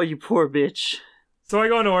 Oh, you poor bitch. So I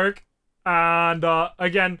go into work, and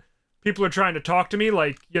again, people are trying to talk to me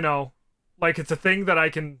like, you know, like it's a thing that I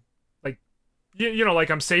can, like, you know, like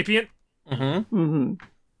I'm sapient. Mm-hmm. Mm-hmm.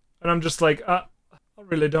 And I'm just like, I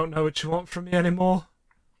really don't know what you want from me anymore.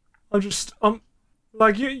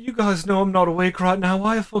 Like, you guys know I'm not awake right now.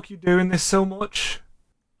 Why the fuck you doing this so much?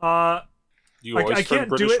 You always I turn can't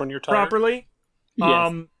British do it when you're tired? properly.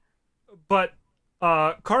 Yes. But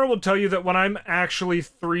Carl will tell you that when I'm actually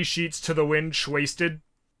 3 sheets to the wind wasted,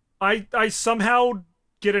 I somehow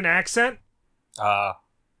get an accent.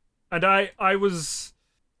 And I was,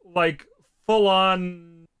 like, full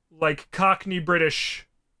on, like, Cockney British.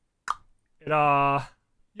 It,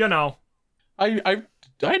 you know. I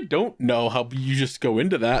don't know how you just go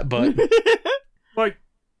into that, but Like,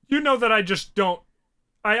 you know that I just don't.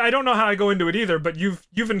 I don't know how I go into it either, but you've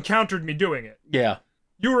encountered me doing it. yeah.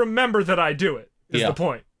 You remember that I do it, is Yeah. the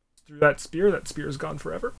point. Through that spear's gone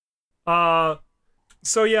forever.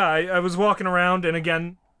 So yeah, I was walking around, and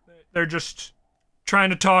again, they're just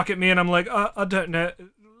trying to talk at me, and I'm like, I don't know,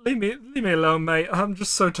 leave me alone, mate. I'm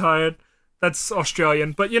just so tired. That's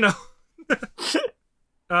Australian, but you know.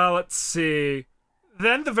 Let's see.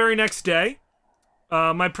 Then the very next day,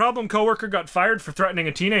 my problem coworker got fired for threatening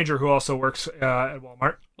a teenager who also works at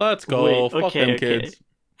Walmart. Let's go. Wait, Fuck okay, them okay. kids.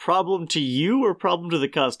 problem to you or problem to the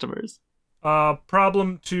customers?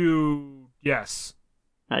 Problem to yes.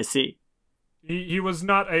 I see. He was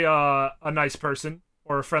not a nice person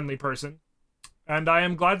or a friendly person, and I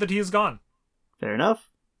am glad that he is gone. Fair enough.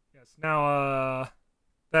 Yes. Now,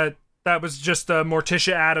 that was just a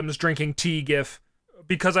Morticia Adams drinking tea gif,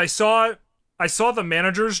 because I saw the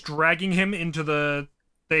managers dragging him into the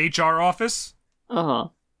HR office. Uh-huh.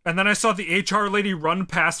 And then I saw the HR lady run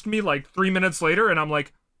past me like 3 minutes later, and I'm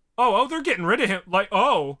like, oh, they're getting rid of him. Like,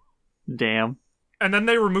 oh. Damn. And then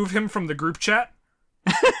they remove him from the group chat.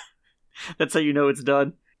 That's how you know it's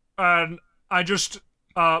done. And I just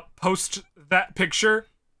post that picture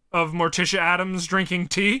of Morticia Adams drinking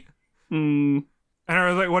tea. Mm. And I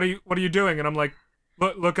was like, what are you doing? And I'm like,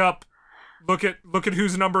 look up. Look at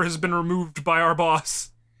whose number has been removed by our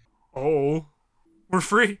boss. Oh. We're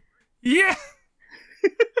free. Yeah.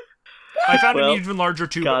 I found an even larger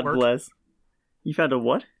tube God at work. bless. You found a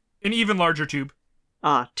what? An even larger tube.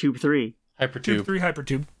 Ah, tube 3. Hypertube. Tube 3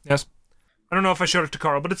 hypertube. Yes. I don't know if I showed it to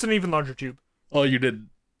Carl, but it's an even larger tube. Oh, you did.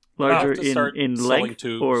 Larger to start in selling length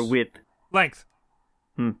tubes. or width? Length.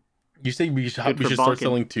 You say we should Good for start bonking.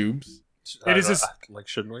 selling tubes? It is as- like,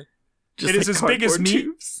 shouldn't we? Just It is as big as cardboard me.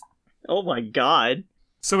 tubes? Oh my god.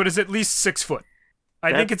 So it is at least 6 foot.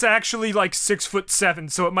 I think it's actually like 6'7",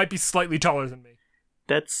 so it might be slightly taller than me.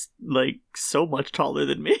 That's, like, so much taller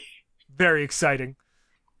than me. Very exciting.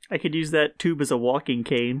 I could use that tube as a walking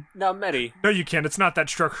cane. Now, Medi, No, you can't. It's not that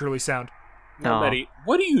structurally sound. No.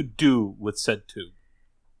 what do you do with said tube?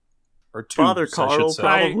 Or tubes, Father I should Carl, say.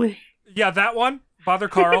 probably. Yeah, that one. Bother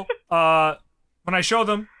Carl. When I show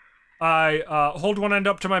them, I hold one end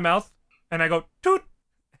up to my mouth, and I go, toot!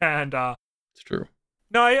 And, It's true.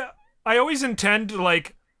 no, I always intend,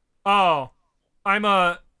 like, oh, I'm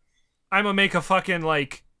a make a fucking,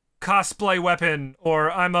 like, cosplay weapon,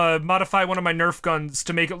 or I'm a modify one of my Nerf guns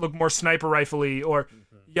to make it look more sniper rifle-y, or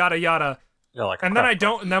yada yada. Yeah, like a And then crap I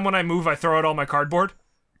don't, and then when I move, I throw out all my cardboard.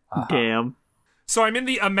 Damn. So I'm in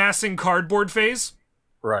the amassing cardboard phase.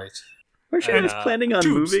 Right. We're sure I was planning on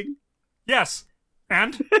tubes. moving. Yes.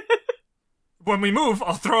 And when we move,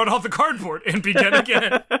 I'll throw out all the cardboard and begin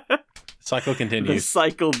again. Cycle The continues.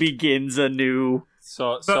 cycle begins anew.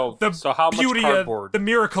 So The how much beauty cardboard? the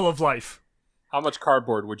miracle of life. How much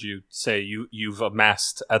cardboard would you say you've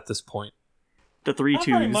amassed at this point? The 3 Not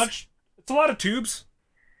tubes. very much. It's a lot of tubes.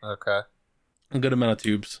 Okay. A good amount of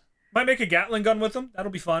tubes. Might make a Gatling gun with them.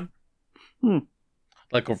 That'll be fun.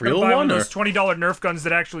 Like a Gonna real buy one? of Or? those $20 Nerf guns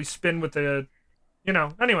that actually spin with the,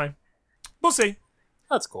 Anyway, we'll see.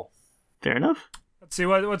 That's cool. Fair enough. Let's see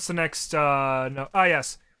what's the next. No. Ah,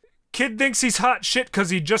 yes. Kid thinks he's hot shit because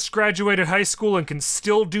he just graduated high school and can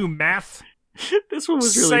still do math. This one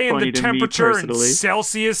was really saying funny the to me temperature in personally.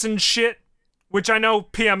 Celsius and shit. Which I know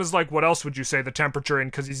PM is like, what else would you say the temperature in?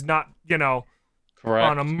 Because he's not,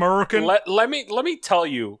 Correct. an American. Let me tell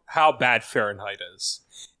you how bad Fahrenheit is.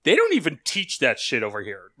 They don't even teach that shit over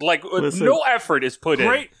here. Like Listen. no effort is put in.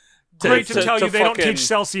 Great to tell you they don't fucking- teach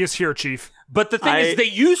Celsius here, Chief. But the thing is, they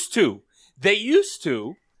used to. They used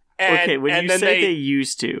to. And, Okay, when and you then say they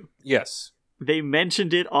used to, yes. they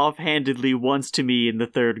mentioned it offhandedly once to me in the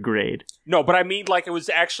 3rd grade. No, but I mean, like, it was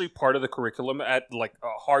actually part of the curriculum at, like,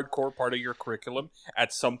 a hardcore part of your curriculum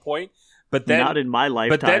at some point. But then, Not in my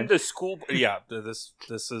lifetime. but then the school, yeah, this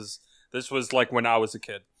was like when I was a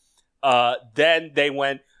kid. Then they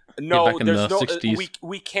went, no, back in there's the no, 60s.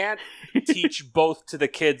 we can't teach both to the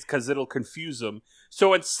kids because it'll confuse them.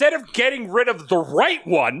 So instead of getting rid of the right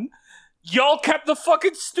one, y'all kept the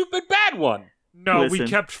fucking stupid bad one. No, we Listen.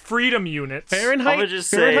 kept freedom units. Fahrenheit, I'ma just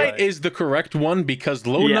Fahrenheit say- is the correct one because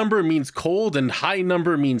low Yeah. number means cold and high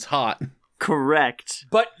number means hot. Correct.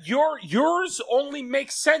 But yours only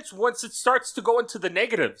makes sense once it starts to go into the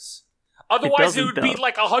negatives. Otherwise, it doesn't, would be though.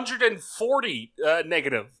 like 140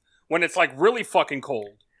 negative when it's like really fucking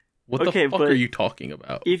cold. What Okay, the fuck but are you talking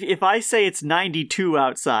about? If I say it's 92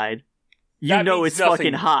 outside, you That know means it's nothing.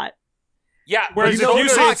 fucking hot. Yeah, Whereas You know if you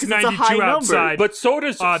it's say hot it's 'cause it's a 92 high number. outside, but so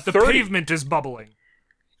does the 30. pavement is bubbling.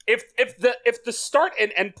 If the start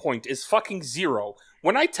and end point is fucking 0,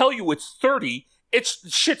 when I tell you it's 30,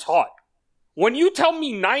 it's shit's hot. When you tell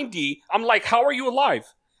me 90, I'm like, how are you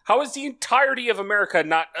alive? How is the entirety of America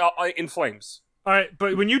not in flames? All right,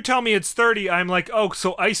 but when you tell me it's 30, I'm like, oh,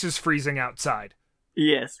 so ice is freezing outside.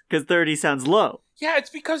 Yes, because 30 sounds low. Yeah, it's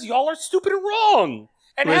because y'all are stupid and wrong.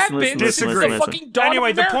 And Listen, have been listen, since listen, the listen. fucking dawn Anyway,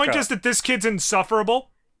 of the America. point is that this kid's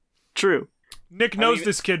insufferable. True. Nick knows mean-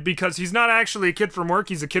 this kid because he's not actually a kid from work.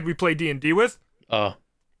 He's a kid we play D&D with. And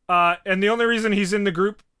the only reason he's in the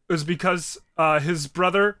group is because his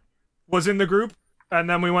brother was in the group. And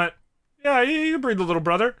then we went, yeah, you breed the little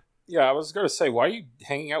brother. Yeah, I was gonna say, why are you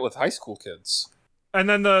hanging out with high school kids? And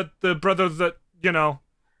then the brother that,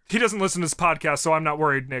 he doesn't listen to this podcast, so I'm not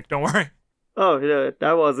worried, Nick. Don't worry. Oh, yeah,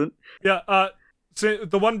 that wasn't. Yeah, so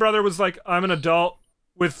the one brother was like, I'm an adult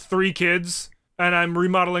with 3 kids, and I'm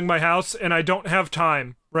remodeling my house, and I don't have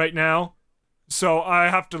time right now, so I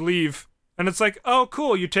have to leave. And it's like, oh,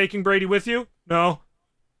 cool, you taking Brady with you? No.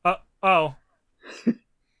 Oh.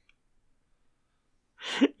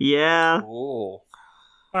 Yeah. Cool.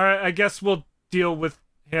 Alright, I guess we'll deal with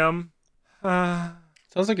him.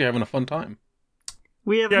 Sounds like you're having a fun time.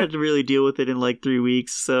 We haven't had to really deal with it in like 3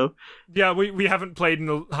 weeks, so... Yeah, we haven't played in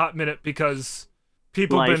a hot minute because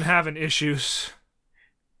people have been having issues.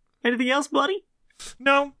 Anything else, buddy?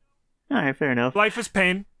 No. Alright, fair enough. Life is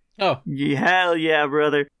pain. Oh. Yeah, hell yeah,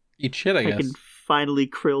 brother. Eat shit, I guess. I can finally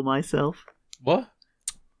krill myself. What?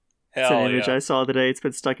 It's an image I saw today. It's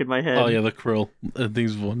been stuck in my head. Oh yeah, the krill. That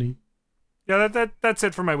thing's funny. Yeah, that's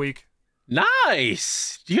it for my week.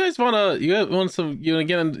 Nice. Do you guys want to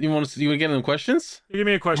get into questions? You give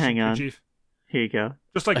me a question, Hang on. Chief. Here you go.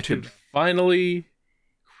 Just like I 2. could finally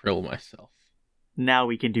krill myself. Now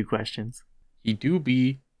we can do questions. He do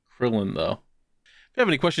be krillin' though. If you have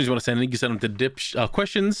any questions you want to send in, you can send them to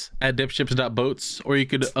questions at dipships.boats, or you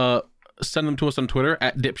could send them to us on Twitter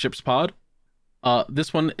at dipshipspod.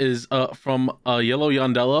 This one is from Yellow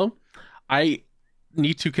Yondello. I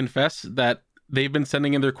need to confess that they've been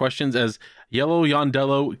sending in their questions as Yellow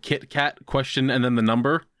Yondello Kit Kat question and then the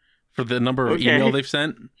number for the number of email they've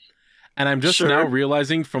sent. And I'm just now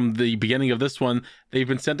realizing from the beginning of this one, they've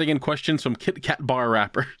been sending in questions from Kit Kat bar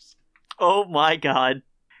rappers. Oh my god.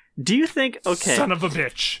 Do you think... Okay. Son of a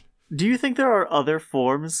bitch. Do you think there are other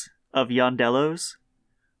forms of Yondellos?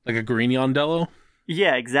 Like a green Yondello?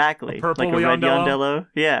 Yeah, exactly. A purple like a red Yondello?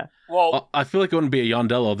 Yeah. Well, I feel like it wouldn't be a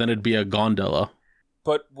Yondello, then it'd be a Gondello.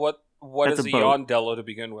 but what That's is a a boat. Yondello to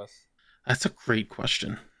begin with? That's a great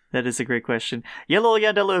question. That is a great question. Yellow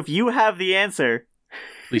Yondello, if you have the answer,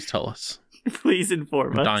 Please tell us. please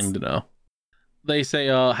inform I'm us. dying to know. They say,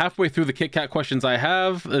 halfway through the Kit Kat questions I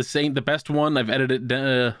have, this ain't the best one. I've edited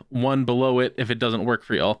one below it if it doesn't work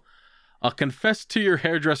for y'all. Confess to your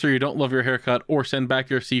hairdresser you don't love your haircut, or send back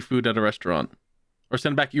your seafood at a restaurant. Or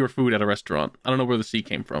send back your food at a restaurant. I don't know where the C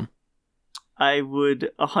came from. I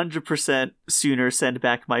would 100% sooner send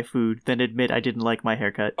back my food than admit I didn't like my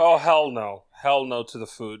haircut. Oh hell no to the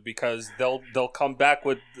food, because they'll come back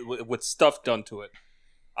with stuff done to it.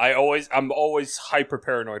 I'm always hyper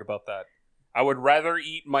paranoid about that. I would rather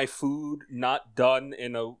eat my food not done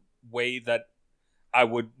in a way that I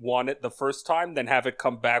would want it the first time than have it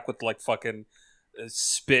come back with like fucking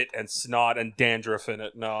spit and snot and dandruff in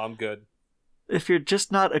it. No, I'm good. If you're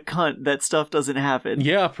just not a cunt, that stuff doesn't happen.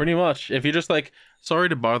 Yeah, pretty much. If you're just like, sorry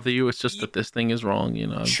to bother you, it's just that this thing is wrong,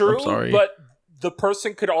 True, I'm sorry. But the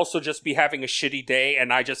person could also just be having a shitty day,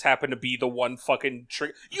 and I just happen to be the one fucking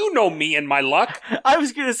trick. You know me and my luck. I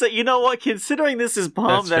was gonna say, you know what? Considering this is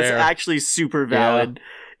Palm, that's fair. actually super valid.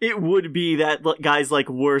 It would be that guy's like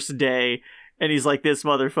worst day, and he's like, this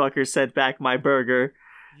motherfucker sent back my burger.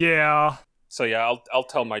 Yeah. So yeah, I'll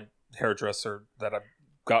tell my hairdresser that I've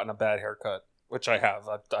gotten a bad haircut, which I have.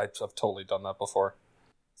 I've totally done that before.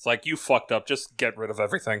 It's like, you fucked up. Just get rid of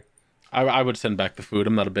everything. I would send back the food.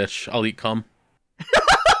 I'm not a bitch. I'll eat cum.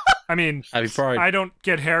 I mean, I don't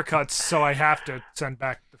get haircuts, so I have to send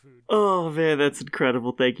back the food. Oh man, that's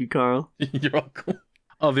incredible. Thank you, Carl. You're welcome.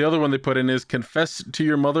 Oh, the other one they put in is confess to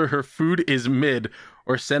your mother her food is mid,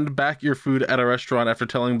 or send back your food at a restaurant after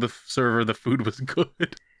telling the server the food was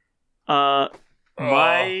good. My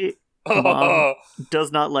mom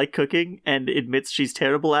does not like cooking and admits she's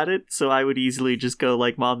terrible at it, so I would easily just go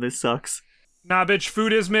like, Mom, this sucks. Nah, bitch,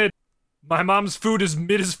 food is mid. My mom's food is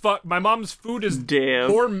mid as fuck. My mom's food is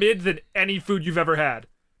Damn. more mid than any food you've ever had.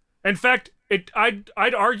 In fact, I'd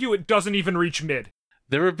argue it doesn't even reach mid.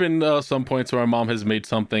 There have been some points where my mom has made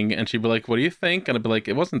something and she'd be like, what do you think? And I'd be like,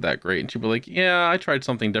 it wasn't that great. And she'd be like, yeah, I tried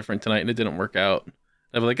something different tonight and it didn't work out. And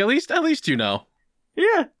I'd be like, at least you know.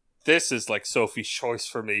 Yeah. This is like Sophie's choice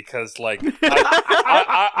for me, because like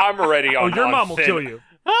I'm already on. Oh, your mom will thin, kill you.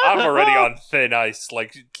 I'm already on thin ice.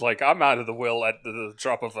 Like I'm out of the will at the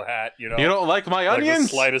drop of a hat. You know. You don't like my Like onions? the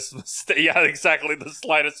slightest mistake. Yeah, exactly. The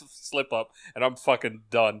slightest slip up, and I'm fucking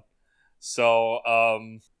done. So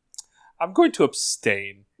I'm going to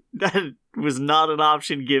abstain. That was not an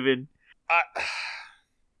option given.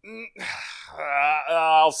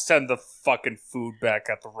 I'll send the fucking food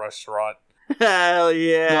back at the restaurant. Hell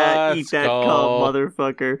yeah. Let's Eat that go. cum,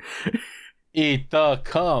 motherfucker. Eat the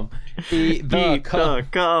cum. Eat the Eat cum. the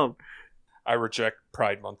cum. I reject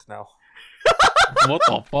Pride Month now. What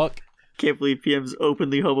the fuck? Can't believe PM's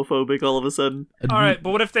openly homophobic all of a sudden. All right,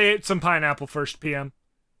 but what if they ate some pineapple first, PM?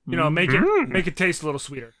 You know, make it taste a little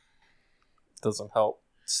sweeter. Doesn't help.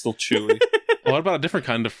 It's still chewy. What about a different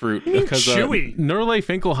kind of fruit? mean Because chewy? Nurle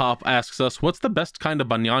Finkelhop asks us, what's the best kind of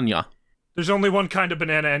banana? There's only one kind of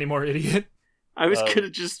banana anymore, idiot. I was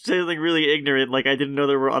gonna just say something really ignorant, like I didn't know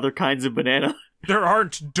there were other kinds of banana. There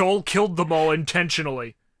aren't. Dole killed them all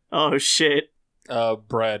intentionally. Oh shit.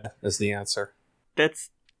 Bread is the answer. That's...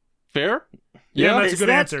 Fair? Yeah, that's Is a good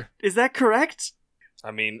that- answer. Is that correct?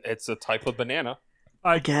 I mean, it's a type of banana.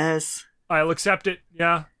 I guess. I'll accept it.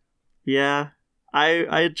 Yeah. Yeah.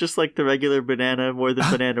 I just like the regular banana more than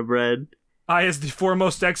banana bread. I, as the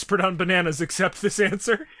foremost expert on bananas, accept this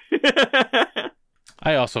answer.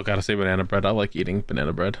 I also gotta say banana bread. I like eating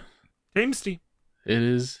banana bread. Tasty. It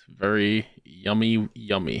is very yummy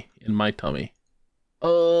in my tummy.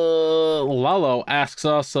 Lalo asks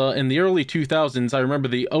us, in the early 2000s, I remember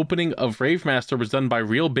the opening of Rave Master was done by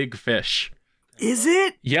Real Big Fish. Is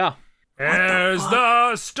it? Yeah. There's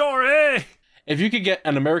the story. If you could get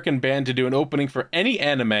an American band to do an opening for any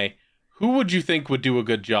anime, who would you think would do a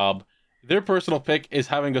good job? Their personal pick is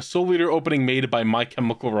having a Soul Eater opening made by My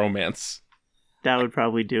Chemical Romance. That would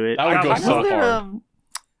probably do it. That would go so Wasn't there, hard.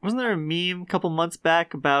 wasn't there a meme a couple months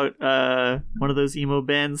back about one of those emo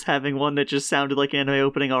bands having one that just sounded like an anime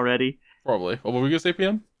opening already? Probably. What were we gonna say,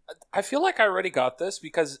 PM? I feel like I already got this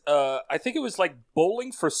because I think it was like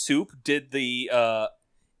Bowling for Soup did the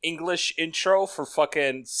English intro for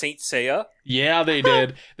fucking Saint Seiya. Yeah, they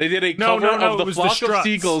did. They did a No, cover no, no, of it the was the Flock of Struts.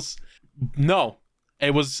 Seagulls. No,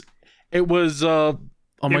 it was. Oh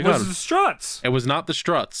my It god! was the Struts. It was not the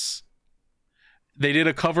Struts. They did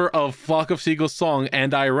a cover of Flock of Seagulls' song,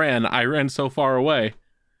 and I ran so far away.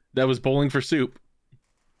 That was Bowling for Soup.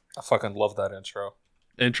 I fucking love that intro.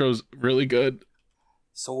 Intro's really good.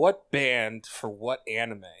 So what band for what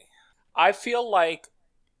anime? I feel like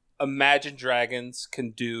Imagine Dragons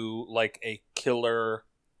can do like a killer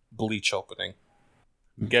Bleach opening.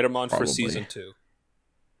 Get them on Probably. for season 2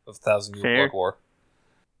 of 1,000 Year Fair. Blood War.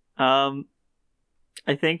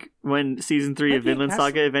 I think when season 3 of Maybe Vinland that's-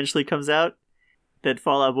 Saga eventually comes out, that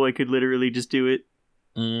Fall Out Boy could literally just do it.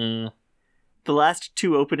 Mm. The last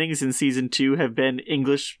 2 openings in season 2 have been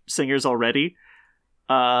English singers already,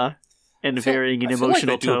 and varying in I feel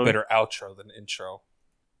emotional like they do tone. a better outro than intro.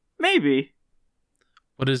 Maybe.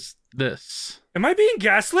 What is this? Am I being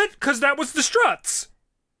gaslit? Because that was the Struts.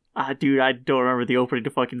 Dude, I don't remember the opening to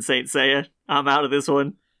fucking Saint Seiya. I'm out of this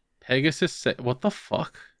one. Pegasus? What the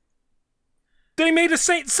fuck? They made a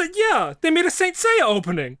Saint Seiya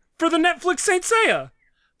opening for the Netflix Saint Seiya.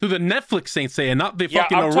 Through the Netflix Saint Seiya, not the Yeah,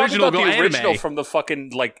 fucking I'm talking original about the anime. original from the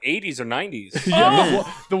fucking like 80s or 90s.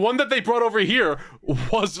 Yeah, the one that they brought over here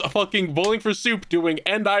was fucking Bowling for Soup doing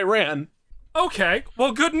And I Ran. Okay,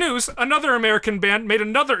 well, good news. Another American band made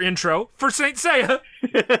another intro for Saint Seiya.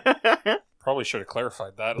 Probably should have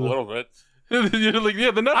clarified that a little bit. You're like,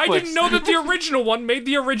 yeah, the Netflix. I didn't know that the original one made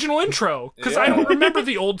the original intro, because I Yeah. don't remember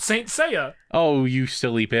the old Saint Seiya. Oh, you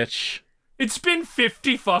silly bitch. It's been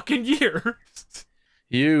 50 fucking years.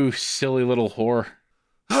 You silly little whore.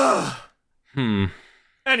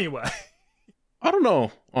 Anyway. I don't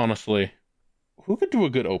know, honestly. Who could do a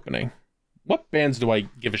good opening? What bands do I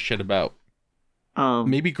give a shit about?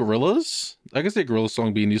 Maybe Gorillaz? I guess a Gorillaz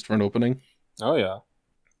song being used for an opening. Oh, yeah.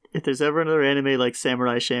 If there's ever another anime like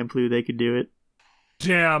Samurai Champloo, they could do it.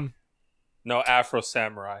 Damn. No, Afro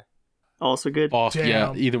Samurai. Also good. Oh, yeah,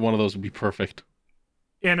 Damn. either one of those would be perfect.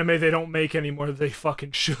 Anime they don't make anymore, they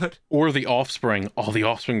fucking should. Or The Offspring. Oh, The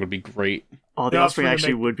Offspring would be great. Oh, the Yeah, Offspring it's gonna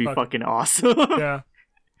actually make would be fucking- fucking awesome. Yeah.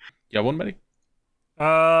 Yeah, one Betty?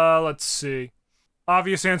 Let's see.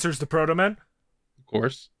 Obvious answer is the Proto Men. Of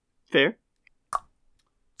course. Fair.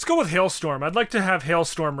 Let's go with Hailstorm. I'd like to have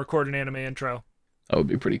Hailstorm record an anime intro. That would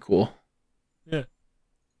be pretty cool. Yeah.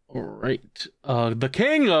 All right. The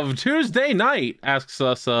King of Tuesday Night asks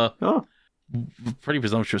us, Oh. pretty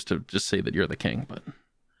presumptuous to just say that you're the king, but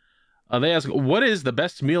they ask, what is the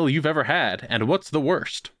best meal you've ever had, and what's the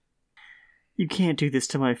worst? You can't do this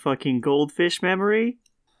to my fucking goldfish memory.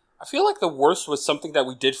 I feel like the worst was something that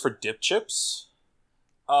we did for DipShips.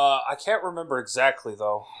 I can't remember exactly,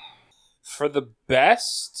 though. For the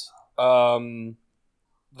best, the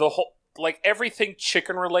whole, like, everything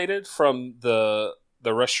chicken related from the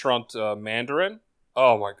restaurant Mandarin.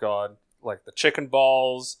 Oh my god. Like, the chicken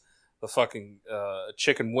balls, the fucking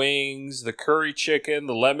chicken wings, the curry chicken,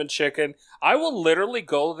 the lemon chicken. I will literally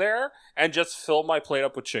go there and just fill my plate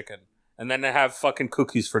up with chicken. And then have fucking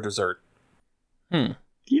cookies for dessert.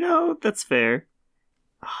 You know, that's fair.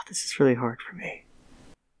 Oh, this is really hard for me.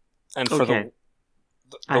 And for Okay.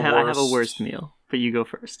 the I have a worst- worst meal, but you go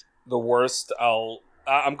first. The worst,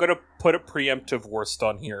 I'm gonna put a preemptive worst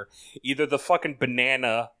on here. Either the fucking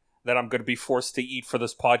banana that I'm gonna be forced to eat for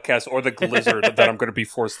this podcast, or the blizzard that I'm gonna be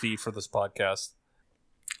forced to eat for this podcast.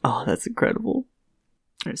 Oh, that's incredible.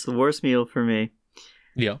 Alright, so the worst meal for me.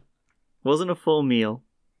 Yeah. Wasn't a full meal,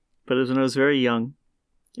 but it was when I was very young,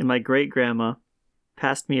 and my great-grandma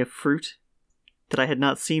passed me a fruit that I had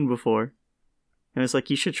not seen before. And I was like,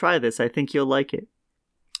 you should try this, I think you'll like it.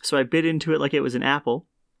 So I bit into it like it was an apple.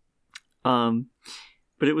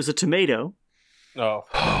 But it was a tomato.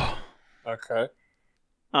 Oh. Okay.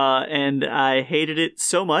 And I hated it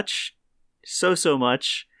so much. So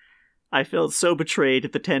much. I felt so betrayed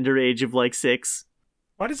at the tender age of like 6.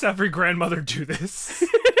 Why does every grandmother do this?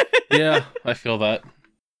 Yeah, I feel that.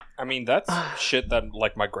 I mean, that's shit that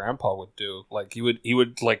like my grandpa would do. Like he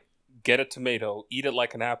would like get a tomato, eat it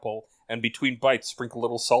like an apple, and between bites sprinkle a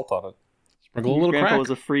little salt on it. Sprinkle a little Grandpa crack. was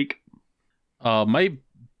a freak. My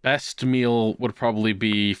best meal would probably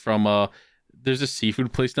be from there's a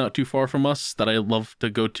seafood place not too far from us that I love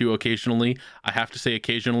to go to occasionally. I have to say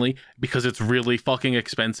occasionally because it's really fucking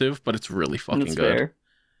expensive, but it's really fucking That's good. fair.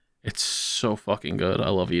 It's so fucking good. I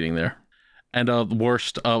love eating there. And the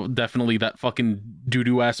worst, definitely that fucking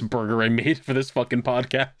doo-doo ass burger I made for this fucking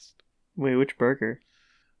podcast. Wait, which burger?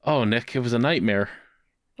 Oh, Nick, it was a nightmare.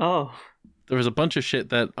 Oh. There was a bunch of shit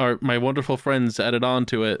that my wonderful friends added on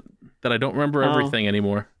to it that I don't remember everything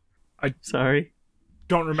anymore. Sorry.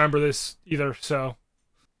 Don't remember this either, so.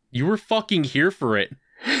 You were fucking here for it.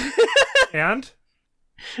 And?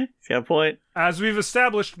 He's got a point. As we've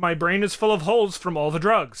established, my brain is full of holes from all the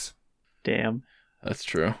drugs. Damn. That's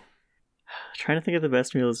true. Trying to think of the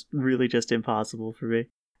best meal is really just impossible for me.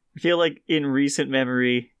 I feel like in recent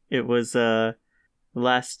memory, it was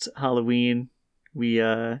last Halloween. We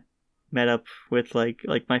met up with like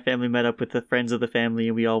my family met up with the friends of the family,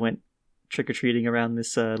 and we all went trick-or-treating around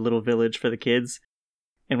this little village for the kids.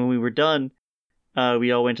 And when we were done,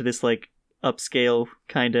 we all went to this like upscale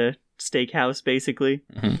kind of steakhouse, basically.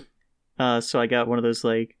 Mm-hmm. So I got one of those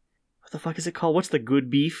like, what the fuck is it called? What's the good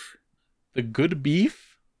beef? The good beef?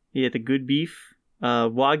 Yeah, the good beef.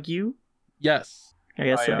 Wagyu. Yes. I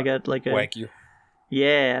guess yeah. I got like a Wagyu.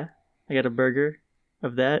 Yeah, I got a burger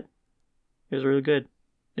of that. It was really good.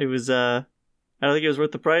 It was I don't think it was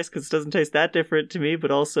worth the price because it doesn't taste that different to me,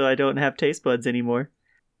 but also I don't have taste buds anymore.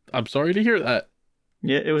 I'm sorry to hear that.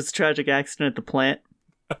 Yeah, it was a tragic accident at the plant.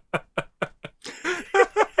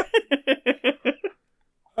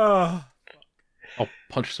 Oh. I'll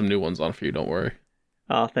punch some new ones on for you, don't worry.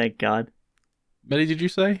 Oh, thank God. Betty, did you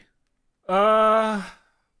say?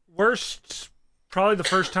 Worst, probably the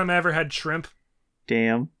first time I ever had shrimp.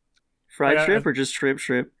 Damn. Fried Yeah, shrimp or just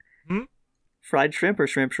shrimp? Hmm? Fried shrimp or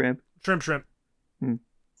shrimp? Shrimp. Hmm.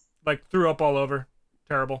 Like, threw up all over.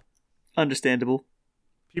 Terrible. Understandable.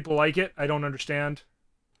 People like it. I don't understand.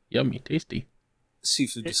 Yummy, tasty.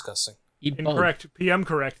 Seafood disgusting. Eat bug. Incorrect. PM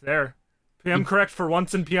correct there. PM correct for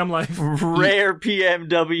once in PM life. Rare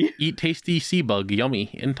PMW. Eat tasty sea bug. Yummy.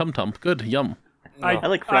 In tum tum. Good. Yum. No. I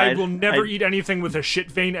like fried. I will never eat anything with a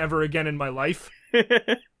shit vein ever again in my life.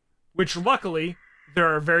 Which, luckily,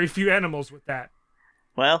 there are very few animals with that.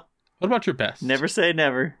 Well, What about your best? never say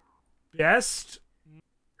never. Best?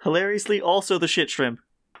 Hilariously, also the shit shrimp.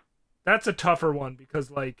 That's a tougher one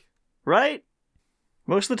because, like... Right?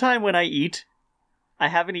 Most of the time when I eat, I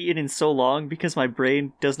haven't eaten in so long because my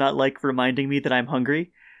brain does not like reminding me that I'm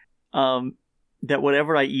hungry. That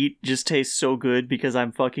whatever I eat just tastes so good because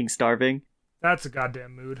I'm fucking starving. That's a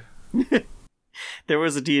goddamn mood. There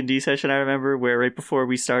was a D&D session I remember where right before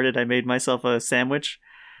we started I made myself a sandwich.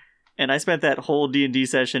 And I spent that whole D&D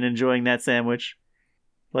session enjoying that sandwich.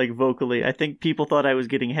 Like vocally. I think people thought I was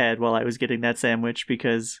getting head while I was getting that sandwich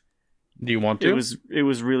because Do you want to? it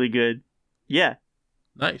was really good. Yeah.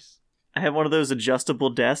 Nice. I have one of those adjustable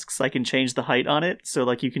desks. I can change the height on it, so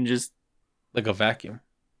like you can just Like a vacuum.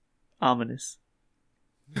 ominous.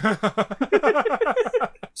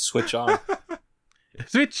 Switch on.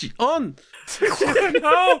 Switch on!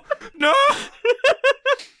 No!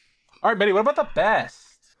 Alright, Betty, what about the best?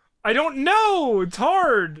 I don't know! It's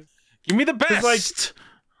hard! Give me the best!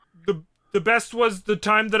 Like, the best was the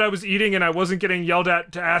time that I was eating and I wasn't getting yelled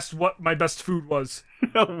at to ask what my best food was.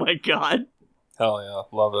 Oh my god. Hell yeah,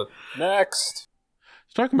 love it. Next.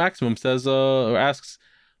 Stark Maximum says, or asks,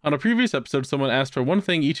 on a previous episode, someone asked for one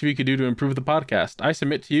thing each of you could do to improve the podcast. I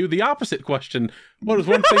submit to you the opposite question. What is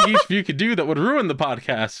one thing each of you could do that would ruin the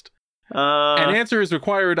podcast? An answer is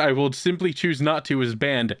required. I will simply choose not to is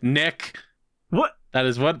banned. Nick. What? That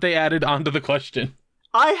is what they added onto the question.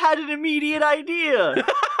 I had an immediate idea.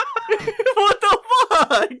 What the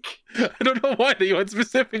fuck? I don't know why they went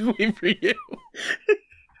specifically for you.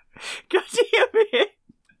 God damn it.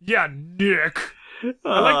 Yeah, Nick.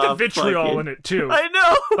 I like the vitriol in it too. I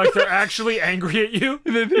know. Like they're actually angry at you.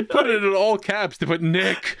 They put it in all caps. They put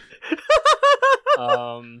Nick.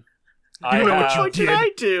 What did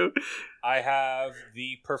I do? I have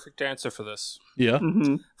the perfect answer for this. Yeah.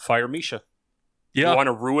 Mm-hmm. Fire Misha. Yeah. You want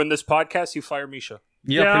to ruin this podcast? You fire Misha.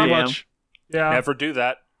 Yeah, pretty Yeah. much. Yeah. Never do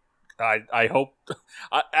that. I hope,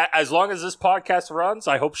 as long as this podcast runs,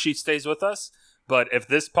 I hope she stays with us. But if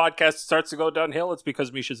this podcast starts to go downhill, it's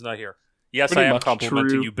because Misha's not here. Yes, Pretty I am much complimenting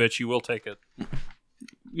true. you, bitch. You will take it.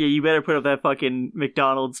 Yeah, you better put up that fucking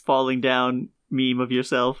McDonald's falling down meme of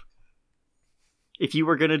yourself. If you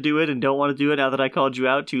were gonna do it and don't want to do it now that I called you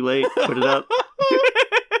out, too late. Put it up.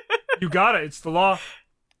 You got it. It's the law.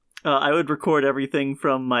 I would record everything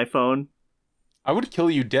from my phone. I would kill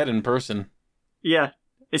you dead in person. Yeah.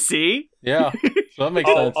 See? Yeah. So that makes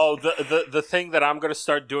sense. The thing that I'm going to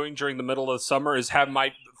start doing during the middle of the summer is have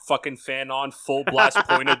my fucking fan on full blast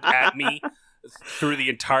pointed at me through the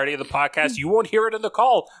entirety of the podcast. You won't hear it in the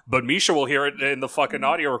call, but Misha will hear it in the fucking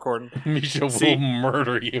audio recording. Misha See? will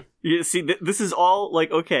murder you. You see, this is all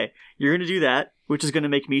like, okay, you're gonna do that, which is gonna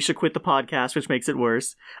make Misha quit the podcast, which makes it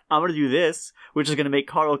worse. I'm gonna do this, which is gonna make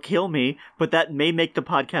Carl kill me, but that may make the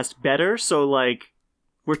podcast better, so like,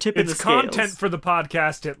 we're tipping the It's scales. content for the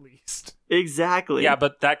podcast at least. Exactly. Yeah,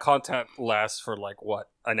 but that content lasts for like,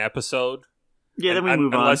 what, an episode? Yeah, then we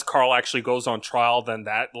move on. Unless Carl actually goes on trial, then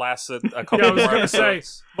that lasts a couple Yeah, I was more gonna say.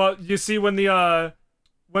 episodes. Well, you see, when the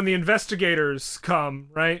investigators come,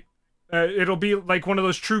 right? It'll be like one of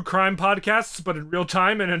those true crime podcasts, but in real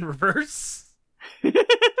time and in reverse.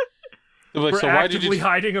 Like, We're so why actively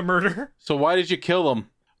hiding a murder. So why did you kill him?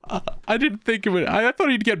 I didn't think of it. I thought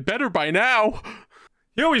he'd get better by now.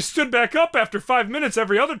 He always stood back up after 5 minutes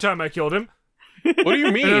every other time I killed him. What do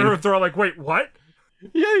you mean? And then they're all like, "Wait, what?"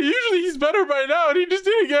 Yeah, usually he's better by now, and he just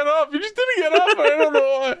didn't get up. He just didn't get up. I don't know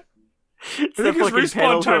why. It's I that think his fucking respawn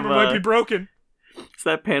panel timer from, might be broken. It's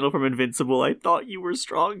that panel from Invincible. I thought you were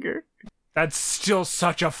stronger. That's still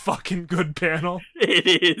such a fucking good panel.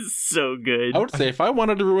 It is so good. I would say if I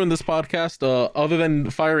wanted to ruin this podcast, other than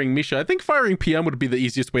firing Misha, I think firing PM would be the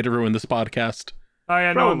easiest way to ruin this podcast. Oh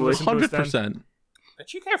yeah, no one Probably. listened to us then. 100%.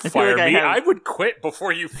 But you can't feel fire like I me. have- I would quit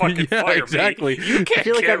before you fucking Yeah, fire exactly. me. You can't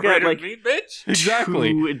feel like get I've got, rid like, of me, bitch.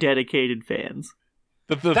 Exactly. True dedicated fans.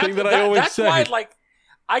 The thing that I always that's say. why, like,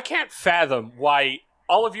 I can't fathom why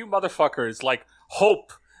all of you motherfuckers, like,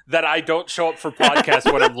 hope that I don't show up for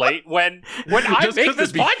podcasts when I'm late. When I Just make 'cause this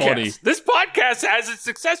it'd be podcast, funny. this podcast has its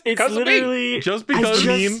success It's because of me. literally Just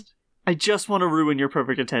because I just want to ruin your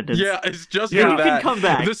perfect attendance. Yeah, it's just Yeah. for You that. can come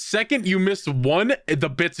back. The second you miss one, the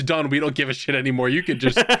bit's done. We don't give a shit anymore. You can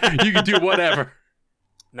just you can do whatever.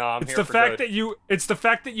 No, I'm It's here the for fact good.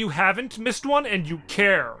 that you haven't missed one and you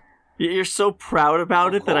care. You're so proud about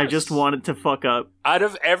Of it that I course. just want it to fuck up. Out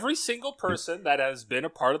of every single person that has been a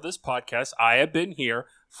part of this podcast, I have been here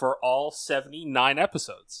for all 79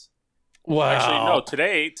 episodes. Wow. Actually, no,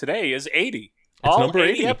 today is 80. It's All number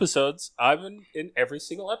 80 80. episodes, I've been in every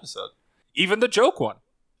single episode. Even the joke one.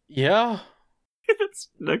 Yeah. It's,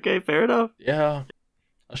 okay, fair enough. Yeah.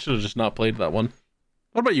 I should have just not played that one.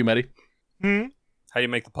 What about you, Maddie? Hmm? How do you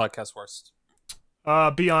make the podcast worse?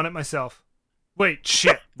 Be on it myself. Wait,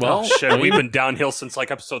 shit. Well, Oh, shit, we've been downhill since like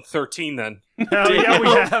episode 13 then. Hell yeah, we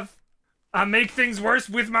have. I make things worse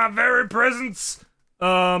with my very presence.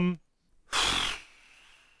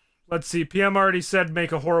 Let's see. PM already said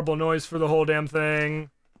make a horrible noise for the whole damn thing.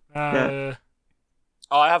 Yeah.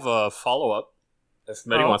 Oh, I have a follow-up, if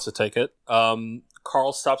Medi Oh. wants to take it.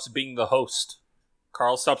 Carl stops being the host.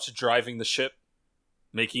 Carl stops driving the ship,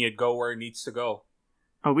 making it go where it needs to go.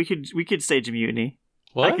 Oh, we could stage a mutiny.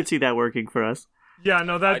 What? I could see that working for us. Yeah,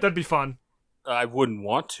 no, that'd be fun. I wouldn't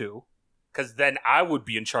want to, because then I would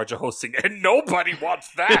be in charge of hosting, and nobody wants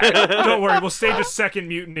that. Don't worry, we'll stage a second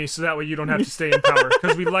mutiny so that way you don't have to stay in power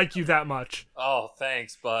because we like you that much. Oh,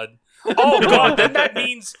 thanks, bud. Oh, God, then that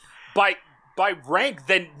means by rank,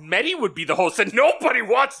 then Medi would be the host, and nobody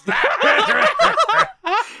wants that.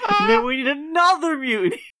 And then we need another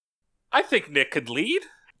mutiny. I think Nick could lead.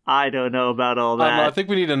 I don't know about all I don't know, I that. think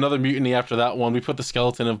we need another mutiny after that one. We put the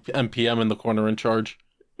skeleton of MPM in the corner in charge.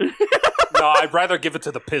 No, I'd rather give it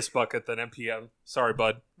to the piss bucket than MPM. Sorry,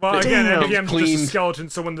 bud. Well, again, Damn. NPM's just Clean. a skeleton,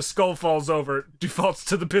 so when the skull falls over, it defaults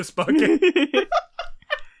to the piss bucket.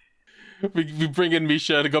 We bring in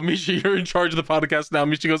Misha and go, Misha, you're in charge of the podcast now.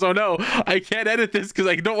 Misha goes, oh no, I can't edit this because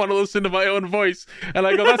I don't want to listen to my own voice. And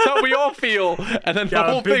I go, that's how we all feel. And then the Got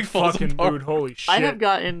whole a big thing falls fucking apart. mood. Holy shit. I have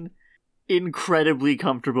gotten incredibly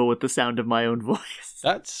comfortable with the sound of my own voice.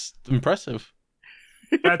 That's impressive.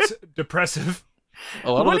 That's depressive.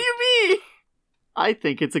 A lot What of do you mean? I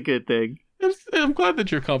think it's a good thing. I'm glad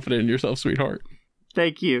that you're confident in yourself, sweetheart.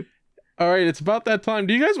 Thank you. All right, it's about that time.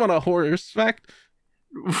 Do you guys want a horse fact?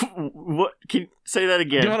 What? Can you say that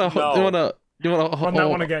again? Do you want a Run that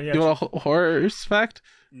one again, yeah. Do you want a horse fact?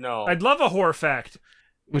 No. I'd love a horror fact.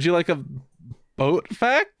 Would you like a boat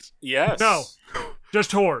fact? Yes. No.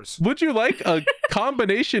 Just whores. Would you like a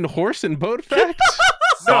combination horse and boat fact?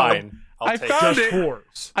 Fine. I'll I take found Just it.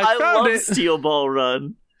 whores. I found love it. Steel Ball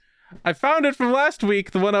Run. I found it from last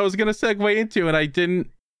week, the one I was going to segue into, and I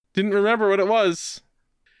didn't remember what it was.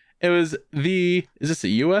 It was is this a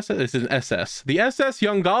US? It's an SS. The SS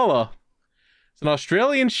Yongala. It's an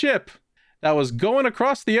Australian ship that was going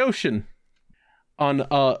across the ocean on the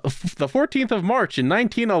 14th of March in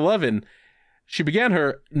 1911. She began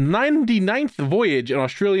her 99th voyage in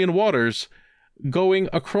Australian waters, going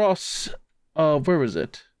across, where was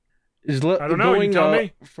it? I don't know, you tell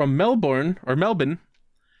me. From Melbourne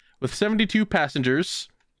with 72 passengers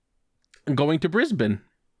going to Brisbane.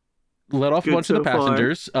 Let off a Good bunch of the so far.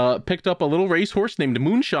 passengers, picked up a little racehorse named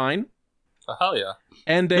Moonshine, Oh, hell yeah.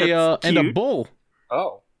 and That's a cute. bull.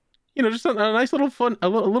 Oh. You know, just a nice little fun, a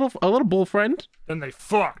little bull friend. Then they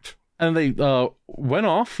fucked. And they went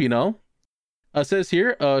off. You know, it says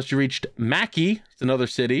here she reached Mackie, it's another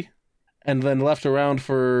city, and then left around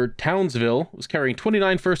for Townsville. It was carrying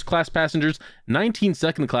 29 first-class passengers, 19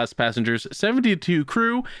 second-class passengers, 72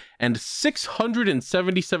 crew, and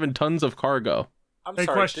 677 tons of cargo. I'm Hey,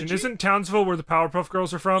 sorry. question. did you- Isn't Townsville where the Powerpuff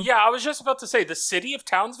Girls are from? Yeah, I was just about to say, the city of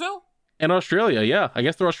Townsville? In Australia, yeah, I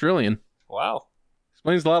guess they're Australian. Wow.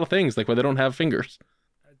 Explains a lot of things, like why they don't have fingers.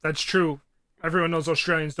 That's true. Everyone knows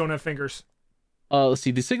Australians don't have fingers. Let's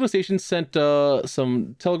see. The signal station sent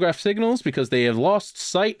some telegraph signals because they have lost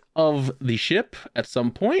sight of the ship at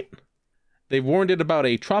some point. They warned it about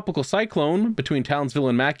a tropical cyclone between Townsville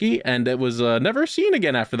and Mackie, and it was never seen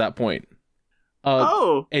again after that point.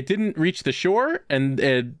 It didn't reach the shore, and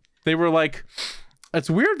they were like, it's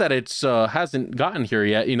weird that it hasn't gotten here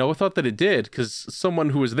yet. You know, I thought that it did, because someone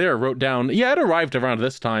who was there wrote down, yeah, it arrived around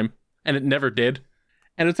this time, and it never did.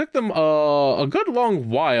 And it took them a good long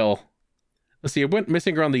while. Let's see, it went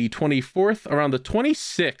missing around the 24th. Around the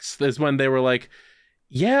 26th is when they were like,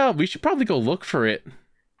 yeah, we should probably go look for it.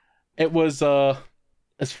 It was,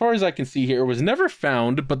 as far as I can see here, it was never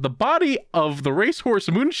found, but the body of the racehorse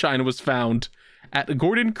Moonshine was found at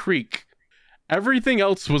Gordon Creek. Everything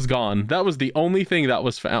else was gone. That was the only thing that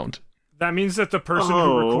was found. That means that the person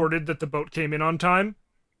who recorded that the boat came in on time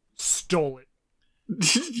stole it.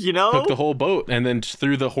 You know? Took the whole boat and then just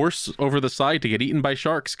threw the horse over the side to get eaten by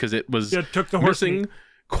sharks because it was Yeah, took the horse missing meat.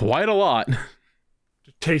 quite a lot.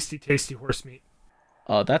 Tasty, tasty horse meat.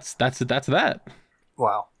 That's that.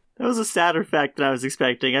 Wow. That was a sadder fact than I was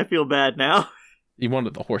expecting. I feel bad now. You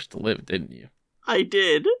wanted the horse to live, didn't you? I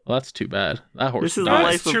did. Well, that's too bad. That horse This is the died.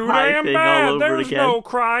 life That's of too Pi damn thing bad. all over There's again. no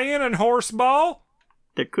crying and horseball.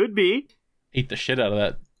 There could be. Eat the shit out of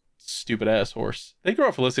that stupid ass horse. Thank you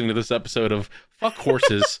all for listening to this episode of Fuck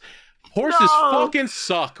Horses. Horses No. fucking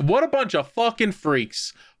suck. What a bunch of fucking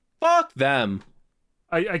freaks. Fuck them.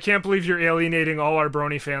 I can't believe you're alienating all our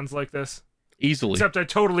Brony fans like this. Easily. Except I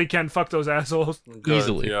totally can. Fuck those assholes. Good.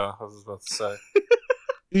 Easily. Yeah, I was about to say.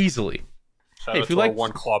 Easily. Shout Hey, out if you to our like-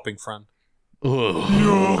 one clopping friend.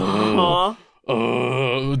 Aw.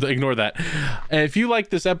 Ignore that. And if you like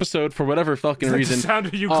this episode for whatever fucking Is that reason, the sound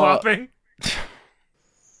of you uh, clapping?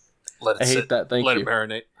 Let it I hate sit. that. Thank Let you. it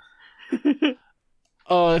marinate.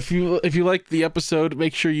 If you liked the episode,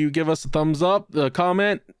 make sure you give us a thumbs up, a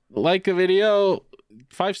comment, like a video,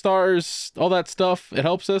 5 stars, all that stuff. It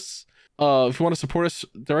helps us. If you want to support us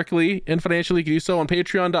directly and financially, you can do so on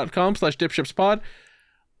patreon.com/dipshipspod.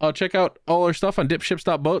 Check out all our stuff on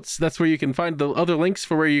dipships.boats. That's where you can find the other links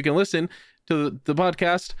for where you can listen to the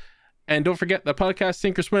podcast. And don't forget, the podcast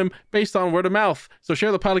sink or swim based on word of mouth. So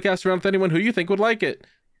share the podcast around with anyone who you think would like it.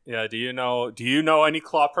 Yeah, do you know any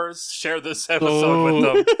cloppers? Share this episode with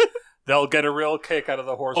them. They'll get a real kick out of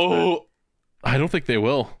the horse. Oh, I don't think they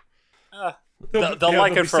will. They'll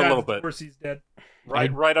like it for a little bit. Horse, he's dead.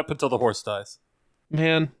 Right up until the horse dies.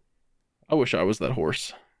 Man, I wish I was that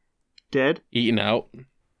horse. Dead? Eaten out.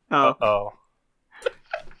 Oh. Oh.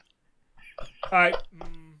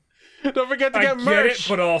 Don't forget to I get get merch. it,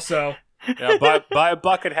 but also Yeah, buy a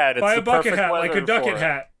bucket hat. It's buy a the bucket perfect hat like a weather ducket for it.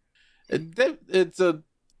 hat. It's a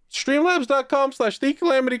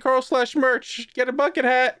streamlabs.com/thecalamitycarl/merch. Get a bucket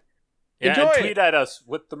hat. Yeah, Enjoy and it. tweet at us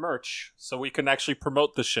with the merch so we can actually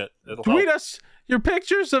promote the shit. It'll Tweet help. us your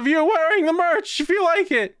pictures of you wearing the merch if you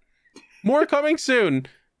like it. More coming soon.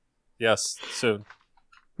 Yes, soon.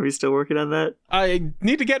 Are we still working on that? I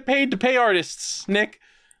need to get paid to pay artists, Nick.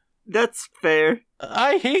 That's fair.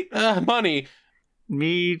 I hate money.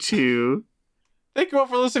 Me too. Thank you all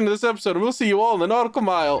for listening to this episode, and we'll see you all in the Nautical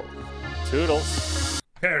Mile. Toodles.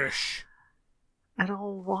 Perish. I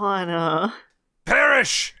don't wanna.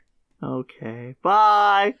 Perish! Okay.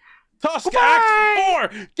 Bye. Tusk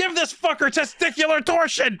Act 4! Give this fucker testicular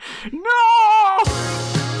torsion! No!